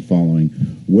discussion following.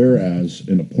 Whereas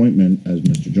an appointment, as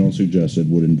Mr. Jones suggested,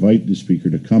 would invite the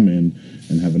speaker to come in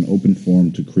and have an open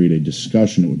forum to create a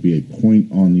discussion. It would be a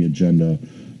point on the agenda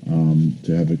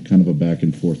to have a kind of a back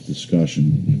and forth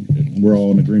discussion. We're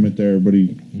all in agreement there.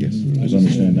 Everybody does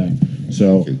understand that.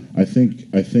 So I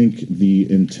think the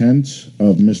intent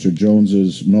of Mr.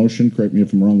 Jones's motion, correct me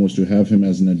if I'm wrong, was to have him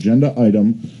as an agenda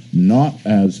item, not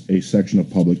as a section of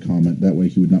public comment. That way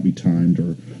he would not be timed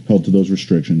or held to those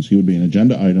restrictions. He would be an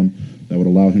agenda item that would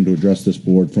allow him to address this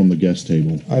board from the guest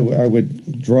table. I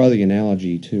would draw the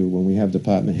analogy to when we have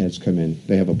department heads come in,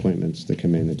 they have appointments, they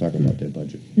come in, they talk about their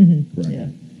budget. Correct. Yeah.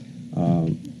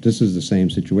 This is the same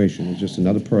situation. It's just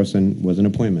another person with an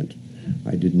appointment.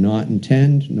 I did not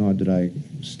intend, nor did I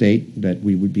state that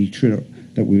we would be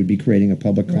creating a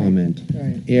public comment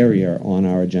right. area on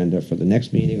our agenda for the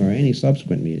next meeting or any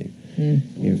subsequent meeting.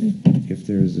 If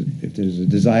there's a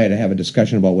desire to have a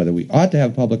discussion about whether we ought to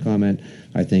have public comment,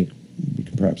 I think we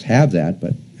could perhaps have that.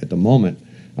 But at the moment,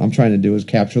 I'm trying to do is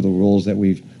capture the rules that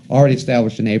we've already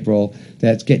established in April.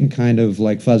 That's getting kind of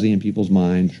like fuzzy in people's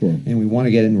mind. Sure. And we want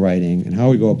to get it in writing. And how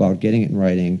we go about getting it in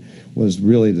writing was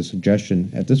really the suggestion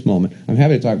at this moment. I'm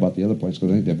happy to talk about the other points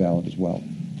because I think they're valid as well.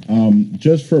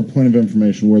 Just for a point of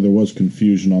information where there was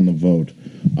confusion on the vote,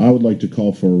 I would like to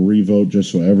call for a revote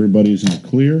just so everybody's in the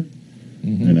clear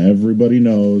and everybody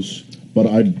knows. But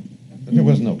There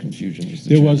was no confusion. Mr.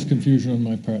 There Chairman. was confusion on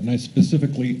my part, and I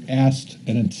specifically asked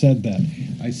and had said that.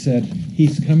 I said,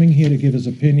 he's coming here to give his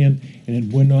opinion,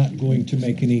 and we're not going to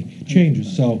make any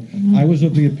changes. So I was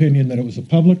of the opinion that it was a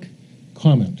public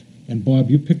comment. And Bob,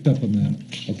 you picked up on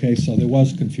that. Okay, so there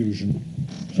was confusion.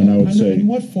 and I would say In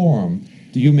what forum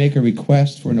do you make a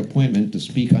request for an appointment to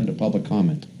speak under public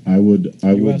comment? I would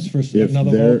asked for if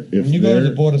another there vote? if When you go to there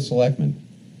the Board of Selectmen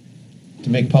to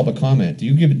make public comment, do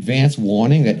you give advance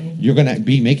warning that you're going to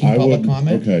be making I public would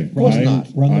comment? okay. Of course not.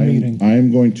 Run the meeting. I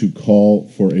am going to call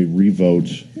for a revote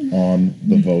on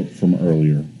the vote from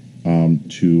earlier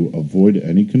to avoid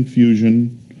any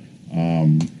confusion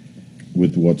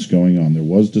with what's going on. There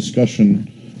was discussion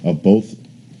of both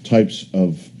types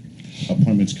of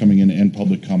appointments coming in and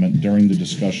public comment during the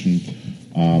discussion.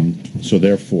 So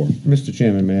therefore, Mr.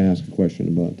 Chairman, may I ask a question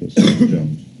about this?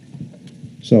 Jones,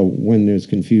 So when there's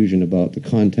confusion about the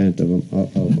content of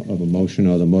a motion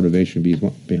or the motivation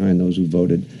behind those who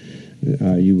voted,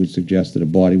 you would suggest that a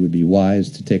body would be wise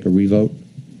to take a revote?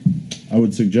 I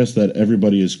would suggest that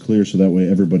everybody is clear so that way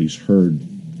everybody's heard.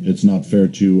 It's not fair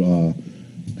to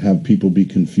have people be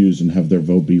confused and have their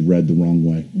vote be read the wrong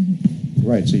way.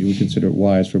 Right, so you would consider it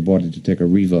wise for a body to take a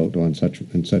revote on such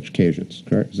occasions,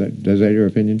 correct? Is that your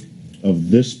opinion? Of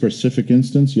this specific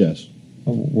instance, yes.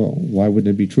 Oh, well, why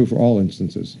wouldn't it be true for all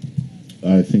instances?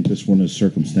 I think this one is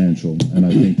circumstantial, and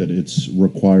I think that it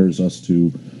requires us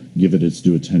to give it its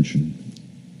due attention.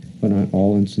 But not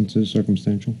all instances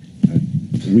circumstantial?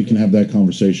 We can have that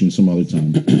conversation some other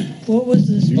time. What was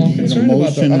this? You need a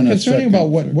motion I'm and a concerned second. about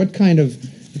what kind of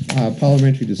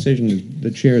parliamentary decision the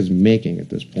chair is making at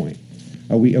this point.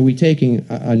 Are we taking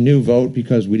a new vote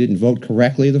because we didn't vote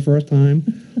correctly the first time?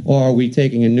 Or are we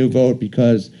taking a new vote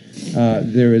because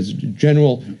there is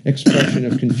general expression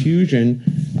of confusion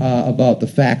about the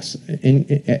facts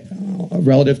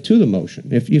relative to the motion?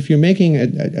 If you're making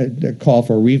a call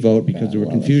for a revote because there were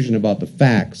confusion about the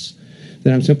facts,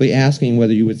 then I'm simply asking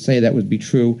whether you would say that would be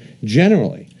true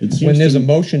generally. When there's a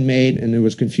motion made and there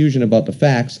was confusion about the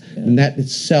facts, then that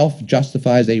itself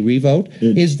justifies a revote?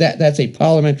 That's a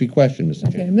parliamentary question, Mr.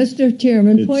 Okay, Chairman. Mr.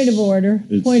 Chairman, point of order.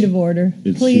 Point of order.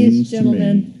 Please,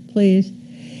 gentlemen, please.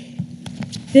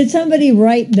 Did somebody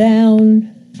write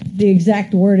down the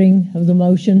exact wording of the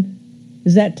motion?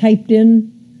 Is that typed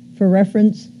in for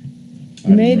reference?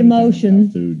 You made a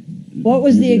motion. What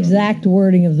was the exact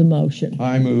wording of the motion?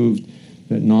 I moved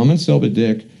that Norman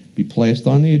Silverdick be placed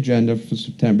on the agenda for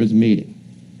September's meeting.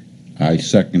 I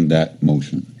second that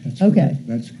motion. Okay.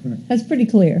 That's correct. That's pretty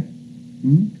clear.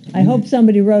 I hope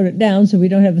somebody wrote it down so we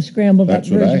don't have a scrambled up That's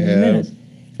what I version of the minutes. have,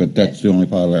 but that's the only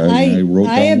part I wrote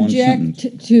down one sentence.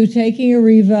 object to taking a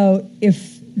revote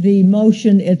if the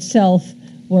motion itself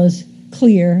was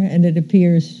clear, and it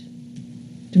appears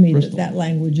to me that that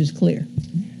language is clear.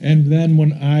 And then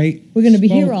when We're going to be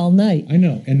here all night. I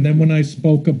know. And then when I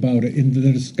spoke about it in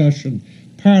the discussion,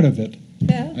 part of it,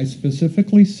 Yeah. I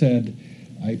specifically said,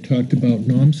 I talked about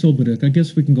Norm Silberdick. I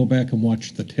guess we can go back and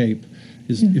watch the tape.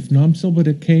 If Norm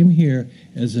Silberdick came here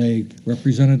as a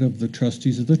representative of the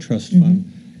trustees of the trust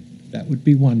fund, that would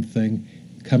be one thing.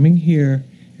 Coming here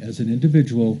as an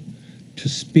individual to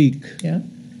speak, Yeah.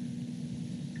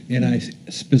 and I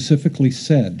specifically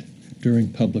said during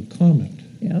public comment.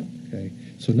 Yeah. Okay,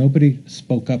 so nobody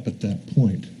spoke up at that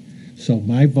point. So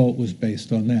my vote was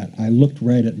based on that. I looked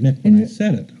right at Nick when I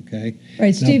said it, okay? Right,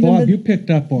 Now, Stephen, Bob, but- you picked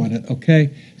up on it,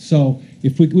 okay? So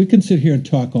if we can sit here and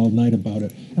talk all night about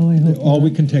it, Oh, I hope or not.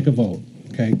 we can take a vote,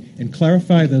 okay? And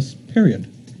clarify this, period.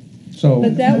 So.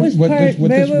 But that was what part. this- what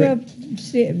this writ-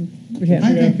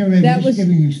 I think I'm That just was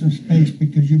giving you some space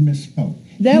because you misspoke.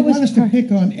 That You was want us to part-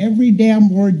 pick on every damn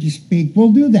word you speak,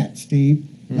 we'll do that, Steve.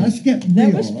 Let's get real,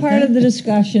 That was part okay? of the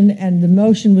discussion, and the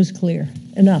motion was clear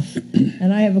enough.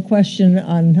 And I have a question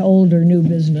on old or new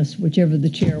business, whichever the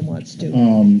chair wants to.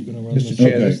 Mr.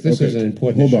 Chair, this is an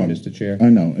important issue, Hold on. Mr. Chair. I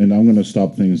know, and I'm going to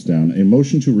stop things down. A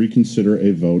motion to reconsider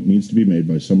a vote needs to be made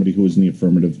by somebody who is in the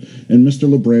affirmative, and Mr.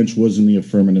 LeBranch was in the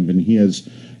affirmative, and he has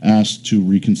asked to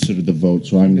reconsider the vote,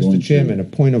 so I'm going to... Mr. Chairman, a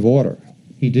point of order.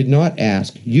 He did not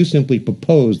ask. You simply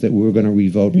proposed that we were going to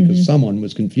revote because someone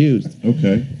was confused.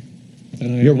 Okay.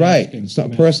 And I'm You're right. asking-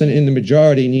 Some person in the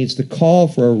majority needs to call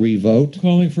for a revote.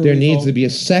 Calling for a There needs revote. to be a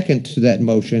second to that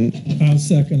motion. I'll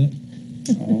second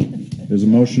it. There's a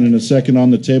motion and a second on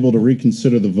the table to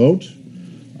reconsider the vote.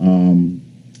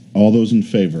 All those in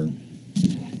favor?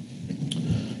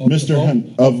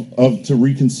 To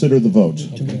reconsider the vote.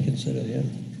 To reconsider, yeah.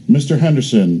 Mr.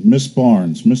 Henderson, Miss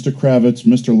Barnes, Mr. Kravitz,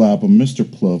 Mr. Lapham, Mr.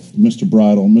 Plouffe, Mr.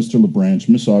 Bridle, Mr. LeBranch,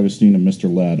 Miss Augustine, and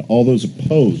Mr. Ladd. All those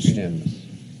opposed? Unanimous.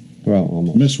 Well,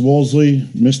 almost. Miss Wolseley,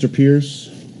 Mr. Pierce,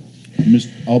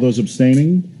 all those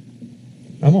abstaining?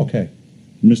 I'm okay.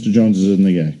 Mr. Jones is in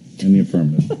the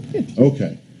affirmative.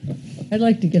 Okay. I'd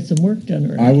like to get some work done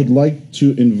around. I would like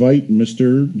to invite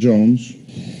Mr. Jones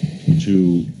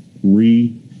to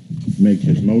remake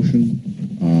his motion,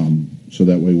 so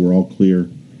that way we're all clear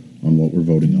on what we're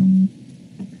voting on.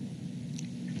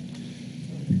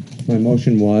 My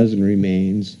motion was and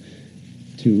remains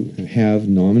to have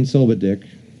Norman Silverdick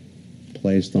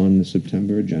placed on the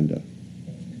September agenda.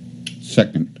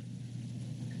 Second.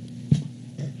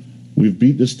 We've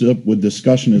beat this up with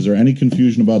discussion. Is there any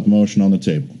confusion about the motion on the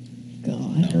table?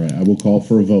 God. All right, I will call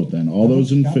for a vote then. All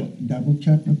those in Double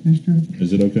check with Mr.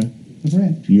 Is it okay?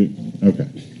 LeBranch. Okay.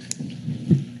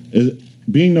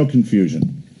 Being no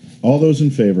confusion, all those in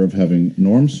favor of having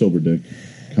Norm Silverdick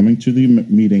coming to the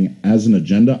meeting as an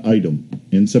agenda item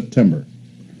in September,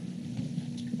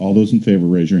 all those in favor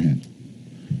raise your hand.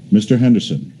 Mr.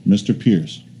 Henderson, Mr.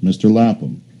 Pierce, Mr.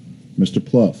 Lapham, Mr.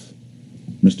 Plouffe,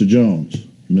 Mr. Jones,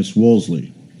 Miss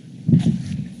Wolseley.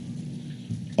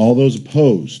 All those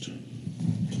opposed?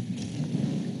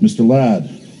 Mr. Ladd,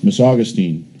 Miss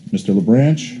Augustine, Mr.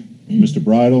 LeBranch, Mr.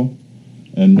 Bridle,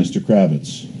 and Mr.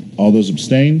 Kravitz. All those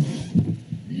abstain?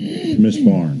 Miss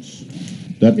Barnes.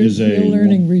 That is You're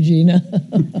learning, Regina.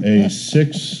 a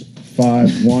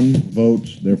 6-5-1 vote.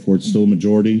 Therefore, it's still a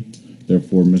majority.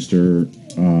 Therefore,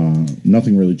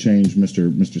 nothing really changed.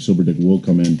 Mr. Silverdick will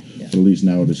come in, but at least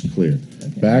now it is clear.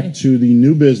 Back to the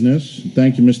new business.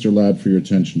 Thank you, Mr. Ladd, for your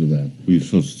attention to that. We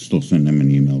still send him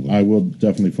an email, though. I will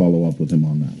definitely follow up with him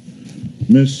on that.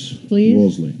 Miss Please?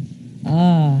 Wolseley.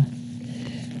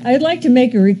 I'd like to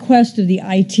make a request of the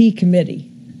IT committee,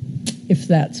 if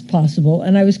that's possible.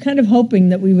 And I was kind of hoping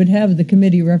that we would have the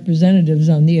committee representatives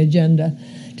on the agenda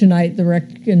tonight, the rec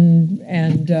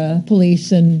and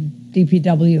police and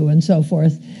DPW and so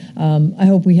forth. I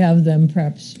hope we have them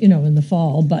perhaps, in the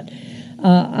fall. But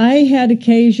I had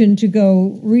occasion to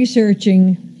go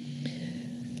researching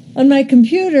on my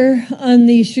computer on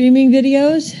the streaming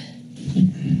videos.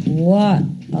 What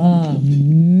a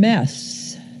mess.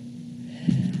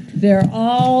 They're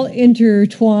all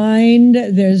intertwined.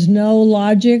 There's no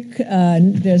logic.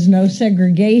 There's no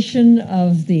segregation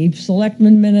of the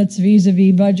selectmen minutes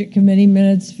vis-a-vis budget committee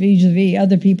minutes, vis-a-vis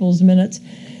other people's minutes.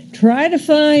 Try to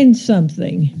find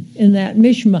something in that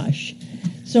mishmash.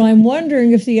 So I'm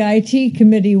wondering if the IT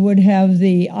committee would have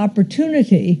the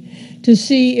opportunity to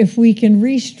see if we can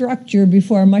restructure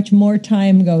before much more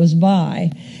time goes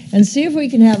by and see if we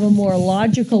can have a more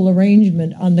logical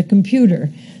arrangement on the computer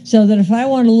So that if I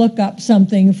want to look up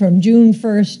something from June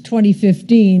 1st,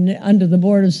 2015, under the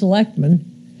Board of Selectmen,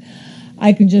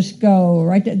 I can just go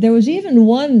right there. There's even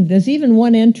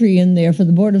one entry in there for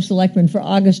the Board of Selectmen for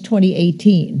August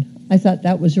 2018. I thought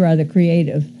that was rather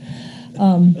creative.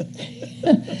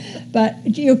 But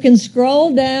you can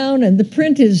scroll down, and the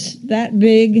print is that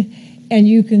big, and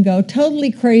you can go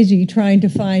totally crazy trying to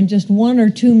find just one or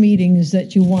two meetings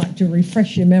that you want to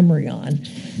refresh your memory on.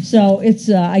 So it's,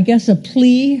 I guess, a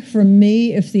plea from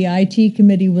me if the IT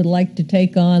committee would like to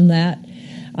take on that.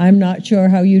 I'm not sure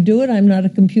how you do it. I'm not a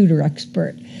computer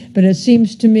expert. But it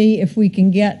seems to me if we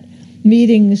can get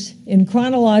meetings in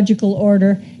chronological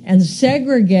order and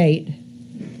segregate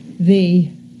the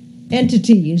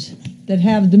entities that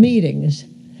have the meetings,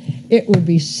 it would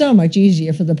be so much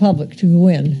easier for the public to go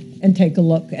in and take a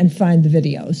look and find the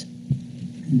videos.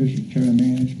 Mr. Chairman,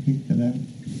 may I speak to that?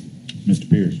 Mr.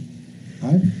 Pierce.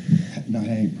 I've not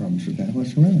had any problems with that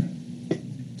whatsoever.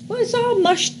 Well, it's all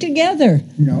mushed together.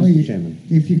 No,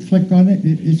 if you click on it,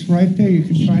 it's right there. You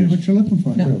can find what you're looking for.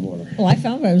 No. Well, I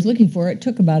found what I was looking for. It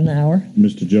took about an hour.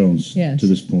 Mr. Jones, Yes. to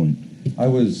this point.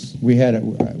 We had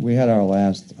our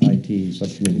last IT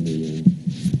subcommittee meeting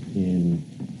in,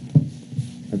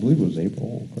 I believe it was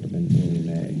April, could have been early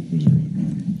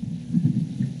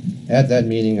May. At that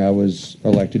meeting, I was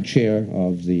elected chair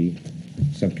of the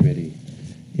subcommittee,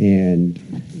 and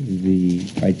the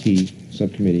IT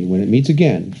subcommittee, when it meets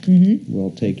again,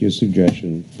 will take your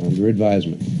suggestion under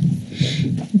advisement.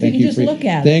 Thank you. Just look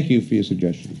at it. Thank you for your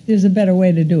suggestion. There's a better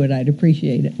way to do it. I'd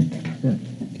appreciate it.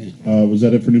 Was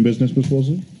that it for new business, Ms.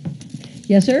 Wolsey?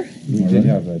 Yes, sir? We did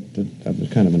have that was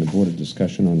kind of an aborted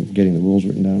discussion on getting the rules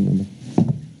written down, remember?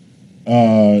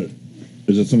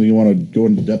 Is that something you want to go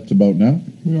into depth about now?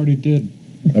 We already did.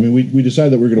 I mean, we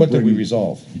decided that we're going to What did we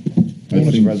resolve? What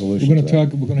was the resolution? We're going to that?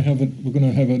 to talk. We're going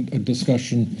to have a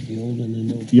discussion.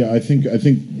 Yeah, I think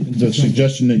the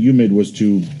suggestion that you made was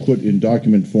to put in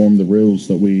document form the rules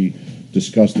that we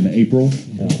discussed in April,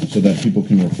 so that people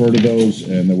can refer to those.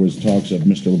 And there was talks of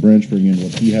Mr. LeBranch bringing in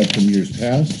what he had from years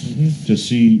past to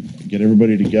get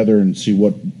everybody together and see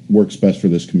what works best for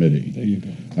this committee. There you go.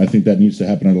 I think that needs to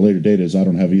happen at a later date, as I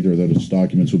don't have either of those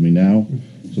documents with me now.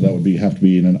 So that would have to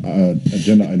be an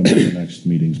agenda item for the next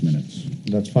meeting's minutes.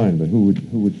 That's fine, but who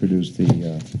would produce the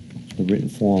written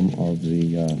form of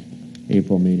the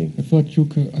April meeting? I thought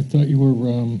you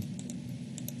were.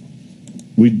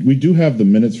 We do have the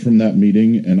minutes from that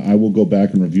meeting, and I will go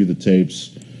back and review the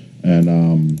tapes, and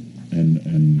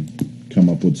come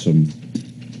up with some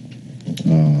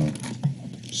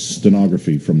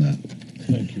stenography from that.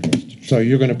 Thank you, Mr. So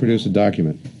you're going to produce a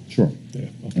document, Sure. Yeah,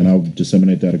 okay. And I'll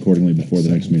disseminate that accordingly before the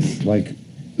next meeting. like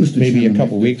Mr. maybe Chairman, a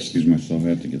couple weeks. Excuse myself, I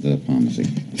have to get to the pharmacy.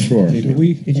 Sure.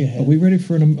 Are we ready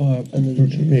for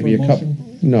Maybe a couple.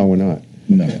 motion? No, we're not.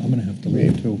 No, Okay, I'm going to have to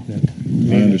leave too.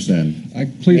 Then. I understand.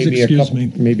 Please Maybe excuse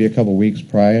me. Maybe a couple weeks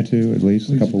prior to, at least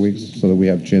a couple weeks, so that we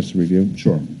have a chance to review.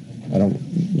 Sure. I don't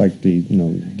like the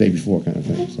day before kind of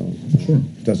thing, so Sure.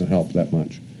 it doesn't help that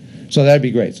much. So that'd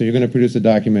be great. So you're going to produce a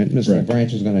document. Mr. Correct.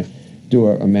 Branch is going to do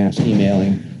a mass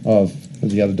emailing of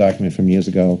the other document from years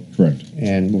ago. Correct.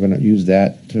 And we're going to use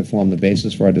that to form the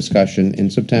basis for our discussion in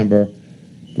September.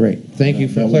 Great. Thank you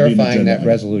for That will be an clarifying agenda that item.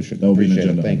 resolution. That will be an Appreciate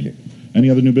it. agenda Thank item. you. Any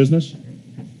other new business?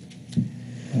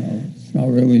 It's not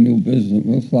really new business.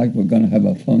 Looks like we're gonna have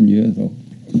a fun year, though.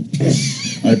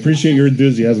 I appreciate your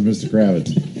enthusiasm, Mr.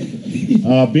 Kravitz.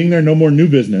 Being there no more new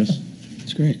business,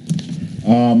 That's great.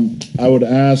 I would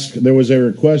ask, there was a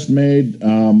request made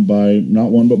by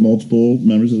not one but multiple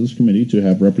members of this committee to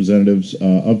have representatives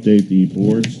update the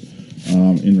boards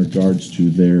in regards to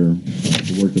the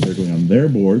work that they're doing on their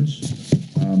boards.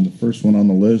 The first one on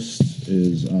the list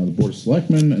is the Board of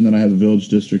Selectmen, and then I have the Village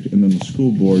District, and then the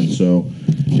School Board. So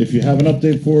if you have an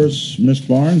update for us, Ms.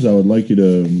 Barnes, I would like you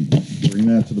to bring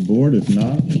that to the board. If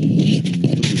not, you can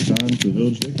put your time to the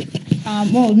Village District.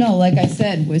 Well, no, like I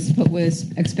said, we're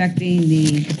expecting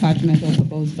the departmental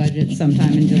proposed budget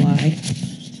sometime in July,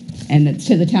 and it's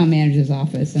to the town manager's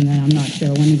office, and then I'm not sure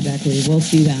when exactly we'll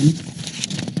see them.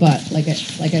 But like I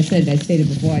said, I stated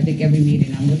before, I think every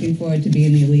meeting, I'm looking forward to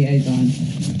being the liaison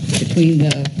between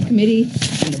the committee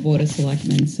and the Board of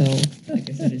Selectmen. So, like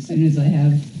I said, as soon as I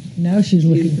have Now she's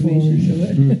looking forward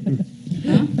information. to it.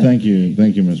 Huh? Thank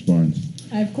you, Ms. Barnes.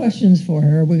 I have questions for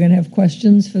her. We're going to have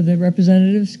questions for the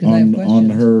representatives? 'Cause I have questions. On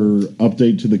her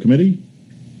update to the committee,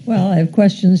 Well, I have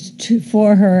questions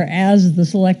for her as the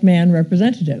select man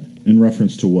representative. in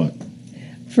reference to what?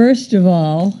 First of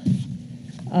all,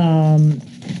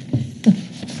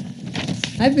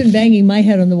 I've been banging my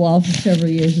head on the wall for several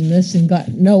years in this and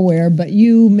got nowhere, but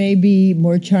you may be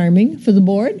more charming for the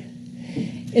board.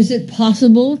 Is it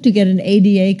possible to get an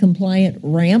ADA compliant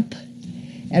ramp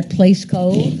at Place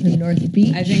Cove in North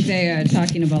Beach? I think they are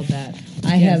talking about that.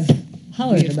 I Yes. have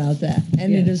hollered about that,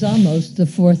 and it is almost the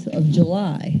 4th of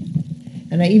July.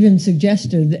 And I even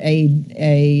suggested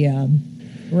a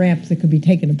ramp that could be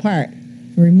taken apart,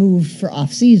 removed for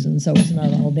off-season, so it's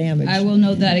not all damaged. I will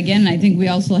note that again. I think we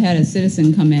also had a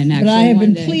citizen come in, actually, But I have one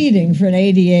been day. pleading for an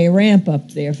ADA ramp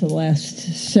up there for the last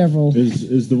several.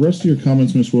 Is the rest of your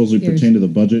comments, Ms. Wellesley, Years. pertain to the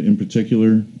budget in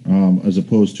particular, as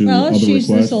opposed to Well, other she's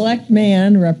the requests? select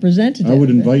man representative. I would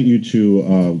invite you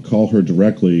to call her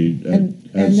directly And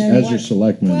as then your what-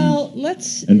 selectman Well,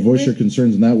 let's. and voice your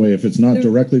concerns in that way if it's not The-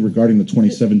 directly regarding the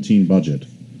 2017 budget.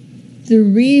 The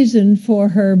reason for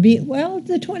her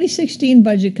the 2016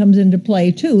 budget comes into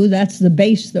play too. That's the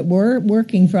base that we're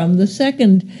working from. The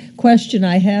second question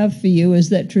I have for you is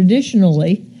that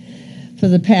traditionally, for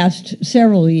the past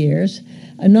several years,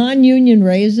 non-union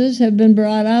raises have been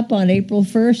brought up on April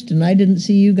 1st, and I didn't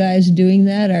see you guys doing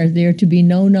that. Are there to be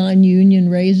no non-union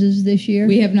raises this year?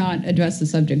 We have not addressed the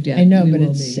subject yet. I know, We but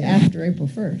will it's be, yeah. after April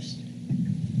 1st.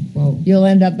 Well, You'll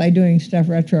end up by doing stuff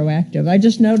retroactive. I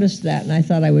just noticed that, and I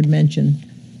thought I would mention.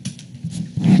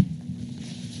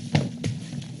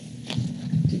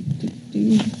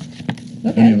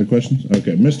 Any other questions?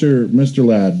 Okay, Mr.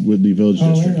 Ladd with the Village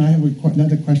Oh, District. and I have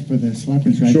another question for the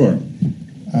selectmen's right Sure.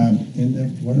 in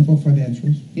the wonderful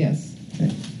financials, yes.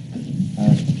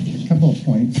 a couple of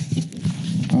points.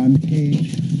 On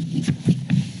page,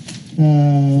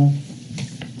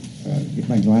 get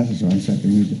my glasses on so I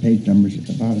can read the page numbers at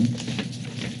the bottom.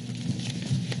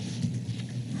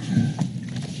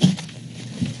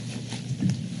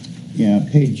 Yeah,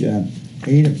 page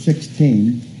 8 of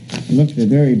 16. Look at the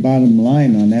very bottom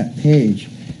line on that page.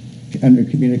 Under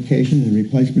communications and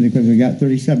replacement equipment, we got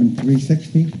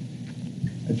 37,360.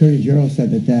 Attorney General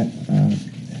said that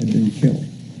had been killed.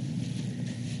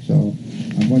 So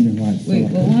I'm wondering why it's Wait,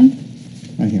 still what up one? there.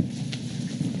 Right here.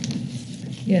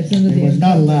 Yeah, it's under It the was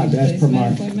not allowed, as per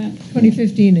Mark. Equipment?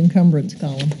 2015 encumbrance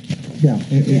column. Yeah,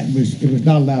 it was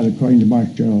not allowed according to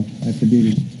Mark General at the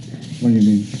meeting. What do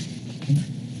you mean?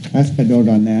 That's my note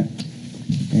on that.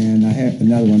 And I have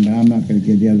another one, but I'm not going to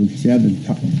give the other one because the other,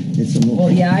 it's a little.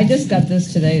 Well, yeah, I just got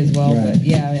this today as well, Right. but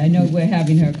yeah, I know we're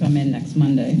having her come in next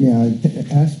Monday. Yeah,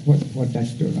 ask what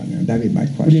that's doing on there. That'd be my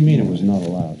question. What do you mean it was not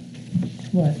allowed?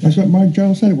 What? That's what Mark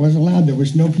General said. It wasn't allowed. There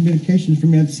was no communications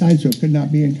from the other side, so it could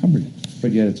not be encumbered.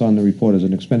 But yet it's on the report as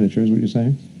an expenditure, is what you're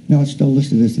saying? No, it's still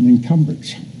listed as an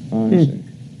encumbrance. Oh, I see.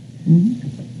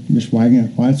 Ms. Wagner,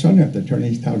 why it's on there? The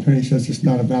town attorney says it's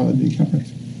not a valid encumbrance.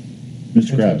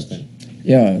 Mr. Krabs. Interesting.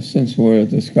 Yeah, since we're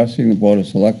discussing the Board of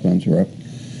Selectmen's rep,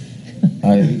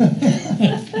 I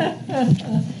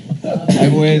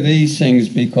wear these things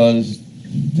because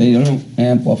they don't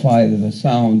amplify the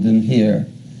sound in here.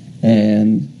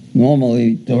 And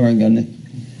normally during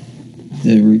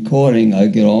the recording, I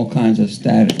get all kinds of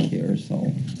static here,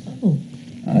 so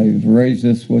I've raised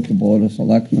this with the Board of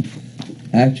Selectmen.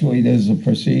 Actually, there's a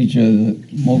procedure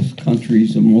that most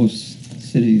countries and most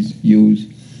cities use.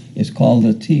 It's called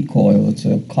a T-coil. It's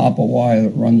a copper wire that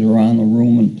runs around the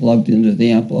room and plugged into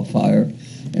the amplifier,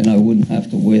 and I wouldn't have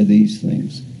to wear these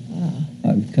things.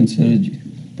 I've considered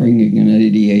bringing an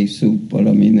ADA suit, but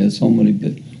I mean, there's so many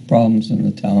big problems in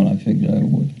the town, I figured I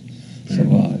would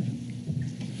survive.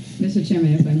 Mr.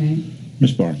 Chairman, if I may.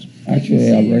 Ms. Barnes.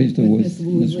 Actually, I raised it with Ms.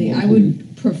 Woosley. I Woosley.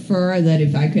 would prefer that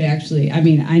if I could actually, I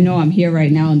mean, I know I'm here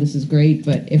right now and this is great,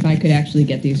 but if I could actually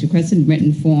get these requests in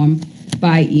written form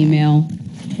by email,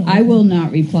 I will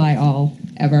not reply all,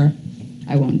 ever.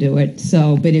 I won't do it.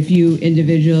 So, but if you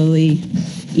individually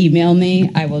email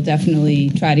me, I will definitely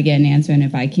try to get an answer, and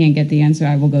if I can't get the answer,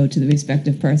 I will go to the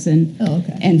respective person Oh,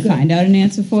 okay. and Good. find out an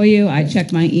answer for you. I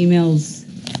check my emails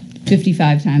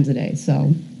 55 times a day,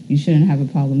 so you shouldn't have a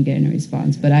problem getting a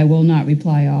response. But I will not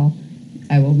reply all.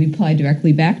 I will reply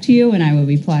directly back to you, and I will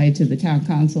reply to the town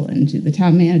council and to the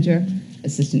town manager,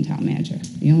 assistant town manager.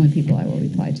 The only people I will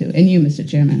reply to. And you, Mr.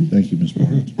 Chairman. Thank you, Ms.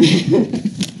 Barnes.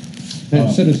 And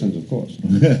citizens, of course.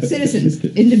 Citizens,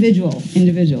 individual,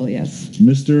 yes.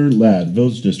 Mr. Ladd,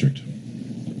 Village District.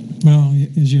 Well,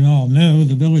 as you all know,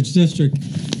 the village district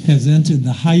has entered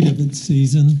the height of its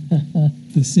season.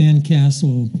 The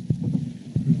sandcastle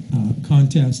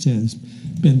contest has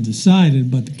been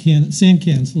decided, but the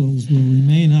sandcastles will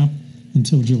remain up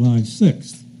until July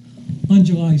 6th. On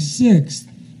July 6th,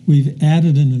 we've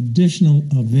added an additional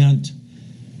event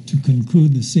to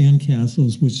conclude the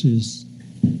sandcastles, which is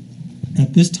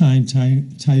at this time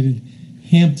titled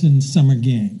Hampton Summer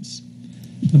Games.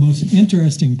 The most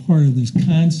interesting part of this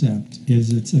concept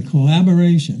is it's a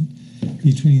collaboration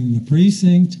between the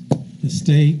precinct, the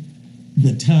state,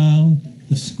 the town,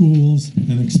 the schools,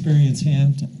 and Experience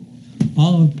Hampton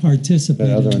all have participated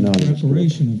That other in the anonymous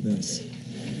preparation of this.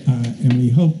 And we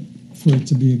hope for it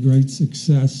to be a great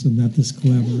success and that this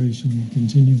collaboration will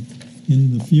continue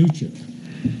in the future.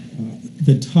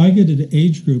 The targeted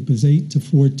age group is 8 to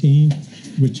 14,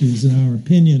 which is, in our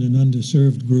opinion, an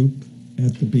underserved group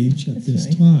at the beach at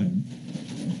this time.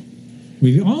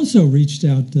 We've also reached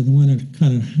out to the one at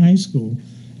Cutting High School.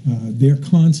 Their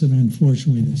concert,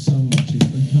 unfortunately, this summer, which has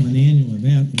become an annual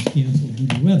event, was canceled due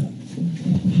to weather.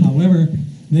 However,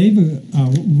 they are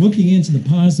looking into the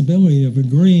possibility of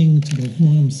agreeing to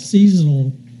perform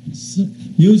seasonal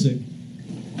music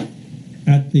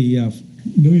at the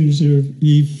New Year's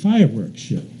Eve fireworks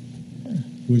show,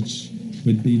 which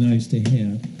would be nice to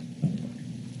have.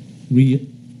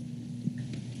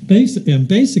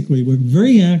 Basically, we're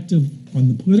very active on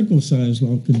the political side as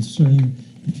well concerning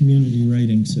the community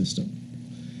rating system.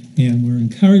 And we're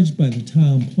encouraged by the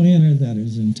town planner that it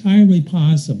is entirely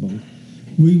possible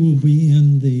we will be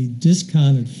in the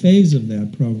discounted phase of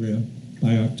that program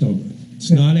by October. It's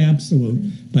not absolute,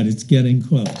 but it's getting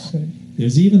close.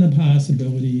 There's even a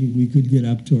possibility we could get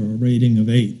up to a rating of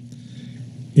 8.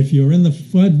 If you're in the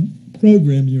flood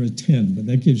program, you're a 10, but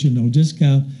that gives you no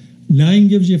discount. 9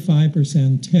 gives you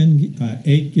 5%,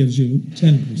 8 gives you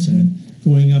 10%,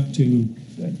 going up to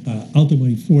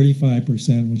ultimately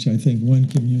 45%, which I think one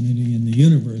community in the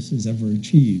universe has ever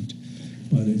achieved.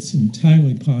 But it's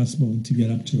entirely possible to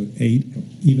get up to 8, or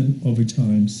even over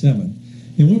time 7.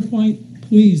 And we're quite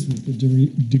pleased with the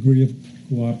degree of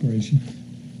cooperation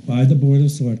by the Board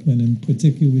of Selectmen and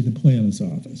particularly the Planner's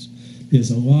Office.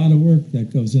 There's a lot of work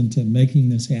that goes into making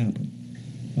this happen.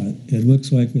 It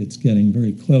looks like it's getting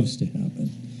very close to happen.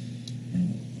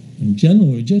 In general,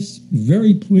 we're just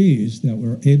very pleased that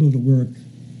we're able to work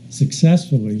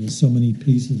successfully with so many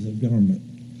pieces of government.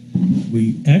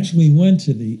 We actually went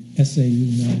to the SAU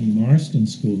 90 Marston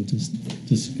School to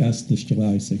discuss this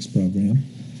July 6th program,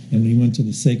 and we went to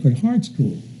the Sacred Heart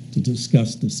School to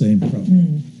discuss the same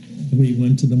program. And we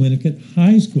went to the Winnicott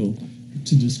High School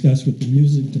to discuss with the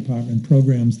music department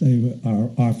programs they are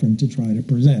offering to try to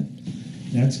present.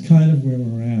 That's kind of where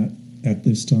we're at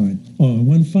this time. Oh, and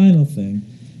one final thing.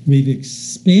 We've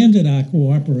expanded our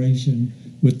cooperation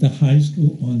with the high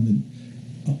school on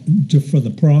for the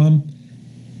prom.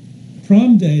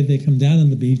 Prom day, they come down on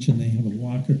the beach and they have a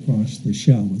walk across the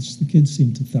shell, which the kids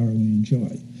seem to thoroughly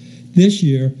enjoy. This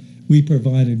year, we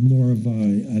provided more of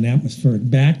an atmospheric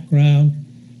background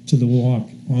to the walk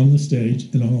on the stage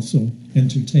and also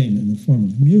entertainment in the form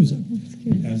of music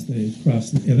as they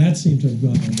cross and that seemed to have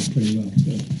gone over pretty well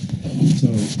too. So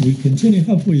we continue,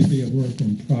 hopefully, to be a work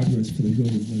in progress for the good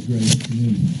of the greater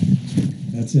community.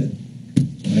 That's it.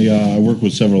 I work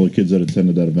with several of the kids that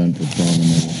attended that event for prom, and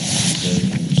they were very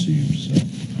well received. So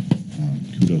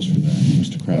kudos for that,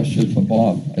 Mr. Kraft. Question for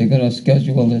Bob. Are you going to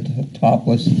schedule it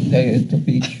topless day at the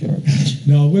beach? Or?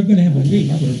 No, we're going to have a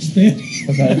week. We're expanding.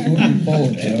 Because I was looking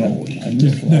forward to it. I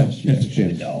missed last year.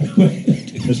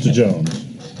 Mr. Jones.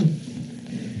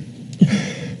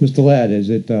 Mr. Ladd, is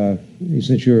it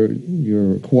since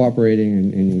you're cooperating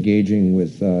and engaging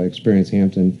with Experience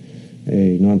Hampton,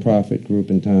 a nonprofit group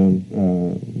in town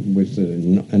with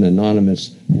an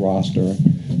anonymous roster,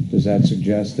 does that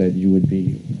suggest that you would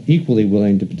be equally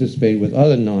willing to participate with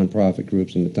other nonprofit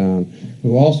groups in the town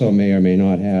who also may or may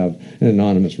not have an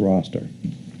anonymous roster?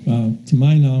 To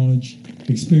my knowledge,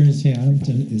 Experience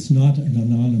Hampton is not an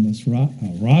anonymous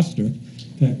roster. In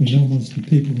fact, we know most of the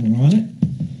people who are on it.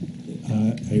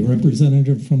 A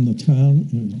representative from the town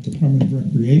Department of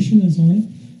Recreation is on it.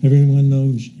 Everyone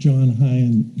knows John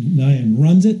Nyan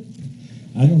runs it.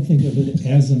 I don't think of it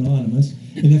as anonymous.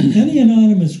 And if any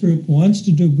anonymous group wants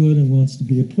to do good and wants to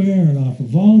be a player and offer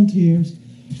volunteers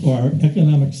or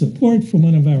economic support for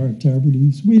one of our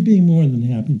activities, we'd be more than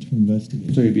happy to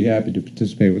investigate. So you'd be happy to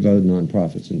participate with other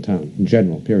nonprofits in town, in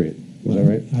general, period. Is that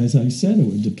right? As I said, it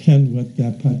would depend what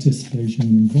that participation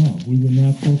would involve. We would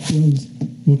not foreclose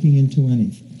looking into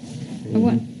anything.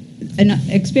 An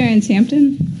Experience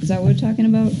Hampton? Is that what we're talking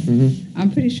about? Mm-hmm.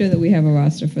 I'm pretty sure that we have a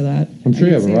roster for that. I'm sure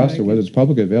you have a roster. Whether it's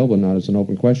publicly available or not, it's an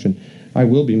open question. I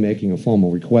will be making a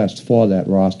formal request for that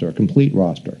roster, a complete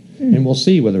roster, and we'll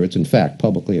see whether it's in fact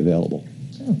publicly available.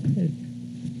 Oh, good.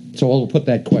 So we'll put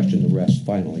that question to rest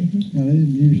finally. Now, they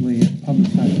usually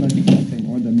publicize much something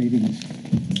or the meetings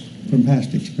from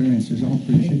past experiences. All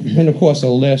pretty secret. And of course, a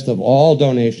list of all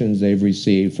donations they've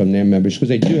received from their members, because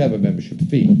they do have a membership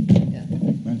fee.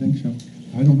 I think so.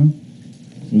 I don't know.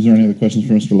 Was there any other questions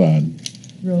for Mr. Ladd?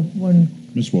 One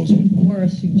Ms. Wolseley. more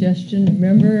suggestion.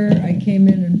 Remember, I came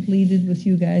in and pleaded with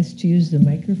you guys to use the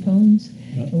microphones.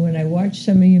 And when I watched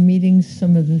some of your meetings,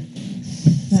 some of the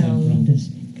sound is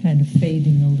kind of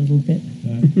fading a little bit.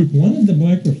 One of the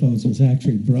microphones was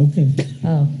actually broken,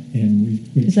 Oh, and we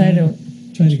because I don't,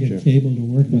 trying to get cable to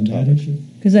work on that issue.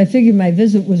 because I figured my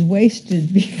visit was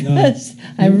wasted because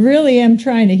I really am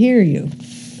trying to hear you.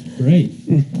 Great.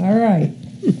 All right.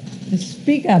 Just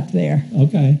speak up there.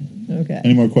 Okay. Okay.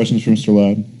 Any more questions for Mr.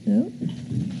 Loud? No?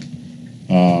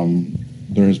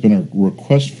 There has been a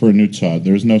request for a new topic.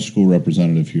 There is no school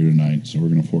representative here tonight, so we're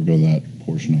going to forego that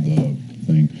portion of the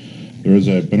thing. There has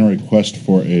been a request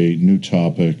for a new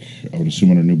topic, I would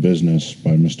assume under new business,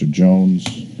 by Mr. Jones.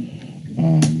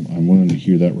 I'm willing to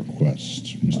hear that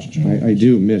request, Mr. Jones. I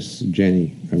do miss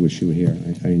Jenny. I wish she were here.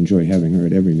 I enjoy having her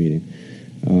at every meeting.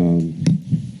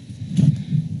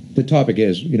 The topic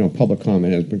is, public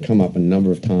comment has come up a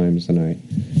number of times tonight,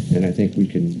 and I think we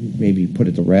can maybe put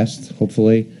it to rest,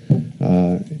 hopefully,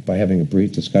 by having a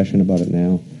brief discussion about it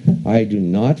now. I do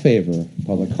not favor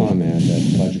public comment at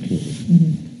the budget committee.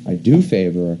 Mm-hmm. I do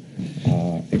favor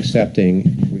accepting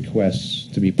requests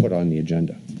to be put on the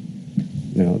agenda.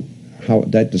 Now, how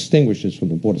that distinguishes from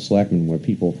the Board of Selectmen, where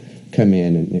people come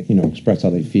in and express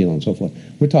how they feel and so forth.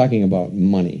 We're talking about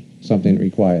money, something that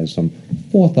requires some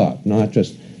forethought, not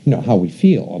just how we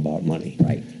feel about money.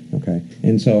 Right. Okay.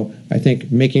 And so I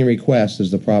think making requests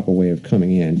is the proper way of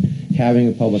coming in. Having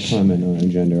a public comment on an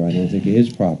agenda, I don't think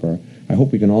is proper. I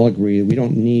hope we can all agree that we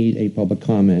don't need a public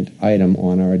comment item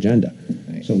on our agenda.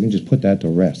 Right. So we can just put that to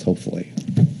rest, hopefully.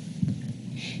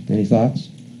 Any thoughts?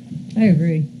 I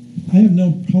agree. I have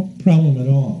no problem at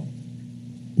all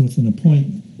with an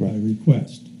appointment by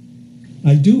request.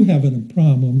 I do have a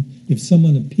problem if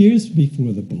someone appears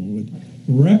before the board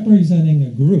representing a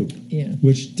group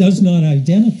which does not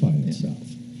identify itself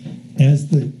as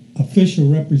the official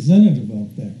representative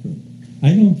of that group.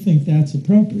 I don't think that's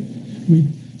appropriate. We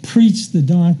preach the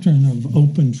doctrine of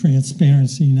open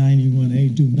transparency,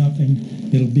 91A, do nothing,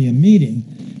 it'll be a meeting.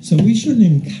 So we shouldn't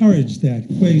encourage that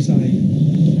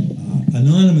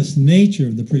quasi-anonymous nature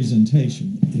of the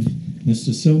presentation. If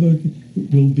Mr. Silver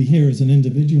will be here as an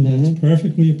individual, that's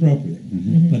perfectly appropriate.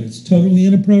 But it's totally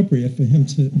inappropriate for him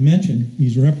to mention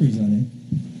he's representing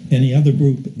any other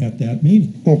group at that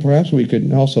meeting. Well, perhaps we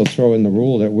could also throw in the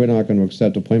rule that we're not going to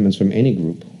accept appointments from any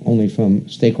group, only from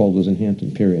stakeholders in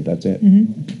Hampton, period. That's it.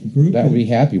 Group That would be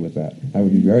happy with that. I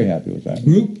would be very happy with that.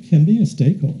 Group can be a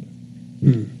stakeholder.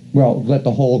 Well, let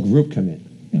the whole group come in.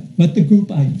 Yeah. Let the group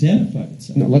identify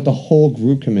itself. No, let the whole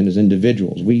group come in as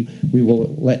individuals. We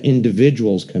will let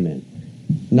individuals come in,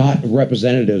 not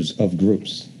representatives of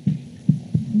groups.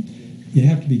 You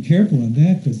have to be careful on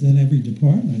that because then every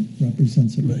department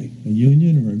represents a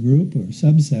union or a group or a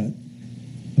subset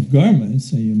of government,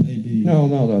 so you may be... No,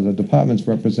 the departments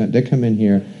they come in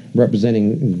here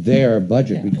representing their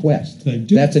budget request.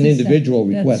 That's an individual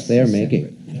request they're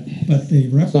making. But they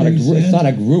represent... It's not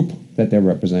a group that they're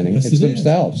representing. Yes, it's it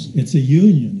themselves. Is. It's a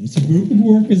union. It's a group of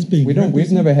workers being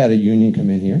We've never had a union come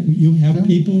in here. You have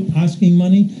people asking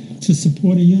money to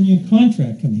support a union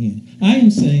contract coming in. I am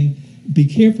saying be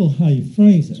careful how you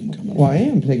phrase it. Well, I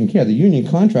am taking care. The union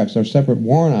contracts are separate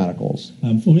warrant articles.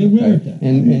 I'm fully aware of that.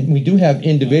 And we do have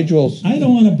individuals. I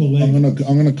don't want to belabor.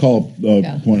 I'm going to call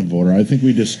a point of order. I think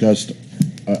we discussed.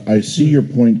 I see your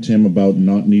point, Tim, about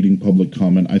not needing public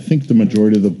comment. I think the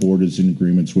majority of the board is in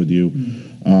agreements with you.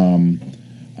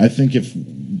 I think if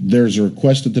there's a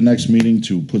request at the next meeting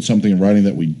to put something in writing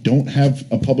that we don't have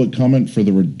a public comment for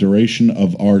the duration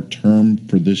of our term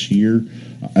for this year,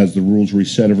 as the rules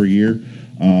reset every year,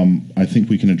 I think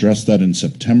we can address that in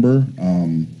September.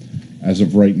 As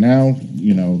of right now,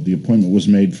 the appointment was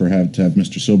made to have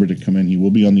Mr. Silber to come in. He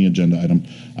will be on the agenda item.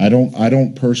 I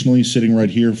don't personally, sitting right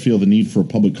here, feel the need for a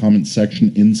public comment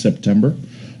section in September.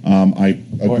 I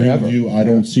agree with you. I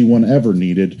don't see one ever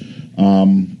needed.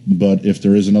 But if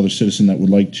there is another citizen that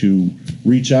would like to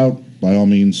reach out, by all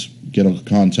means, get in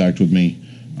contact with me.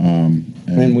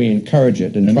 And we encourage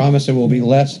it and promise it will be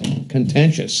less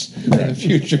contentious in the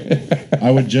future. I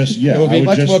would just,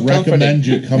 recommend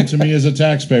you come to me as a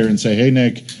taxpayer and say, "Hey,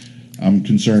 Nick, I'm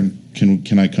concerned.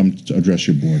 Can I come to address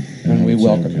your board?" And we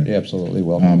welcome it. Absolutely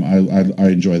welcome. I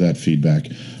enjoy that feedback.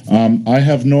 I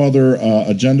have no other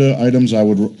agenda items. I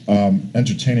would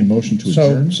entertain a motion to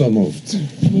adjourn. So moved.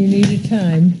 You need a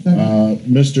time.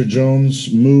 Mr. Jones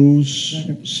moves,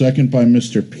 second by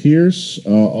Mr. Pierce.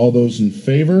 All those in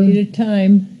favor? Need a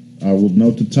time. I will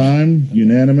note the time.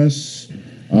 Unanimous.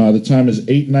 The time is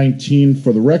 8:19.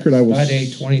 For the record, I will... Friday,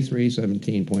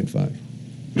 23:17.5.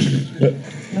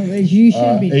 You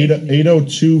should be.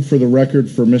 8:02 for the record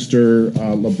for Mr.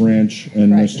 LaBranch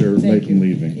and Mr. Layton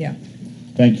leaving. Yeah.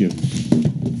 Thank you.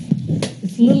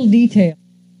 It's a little detail.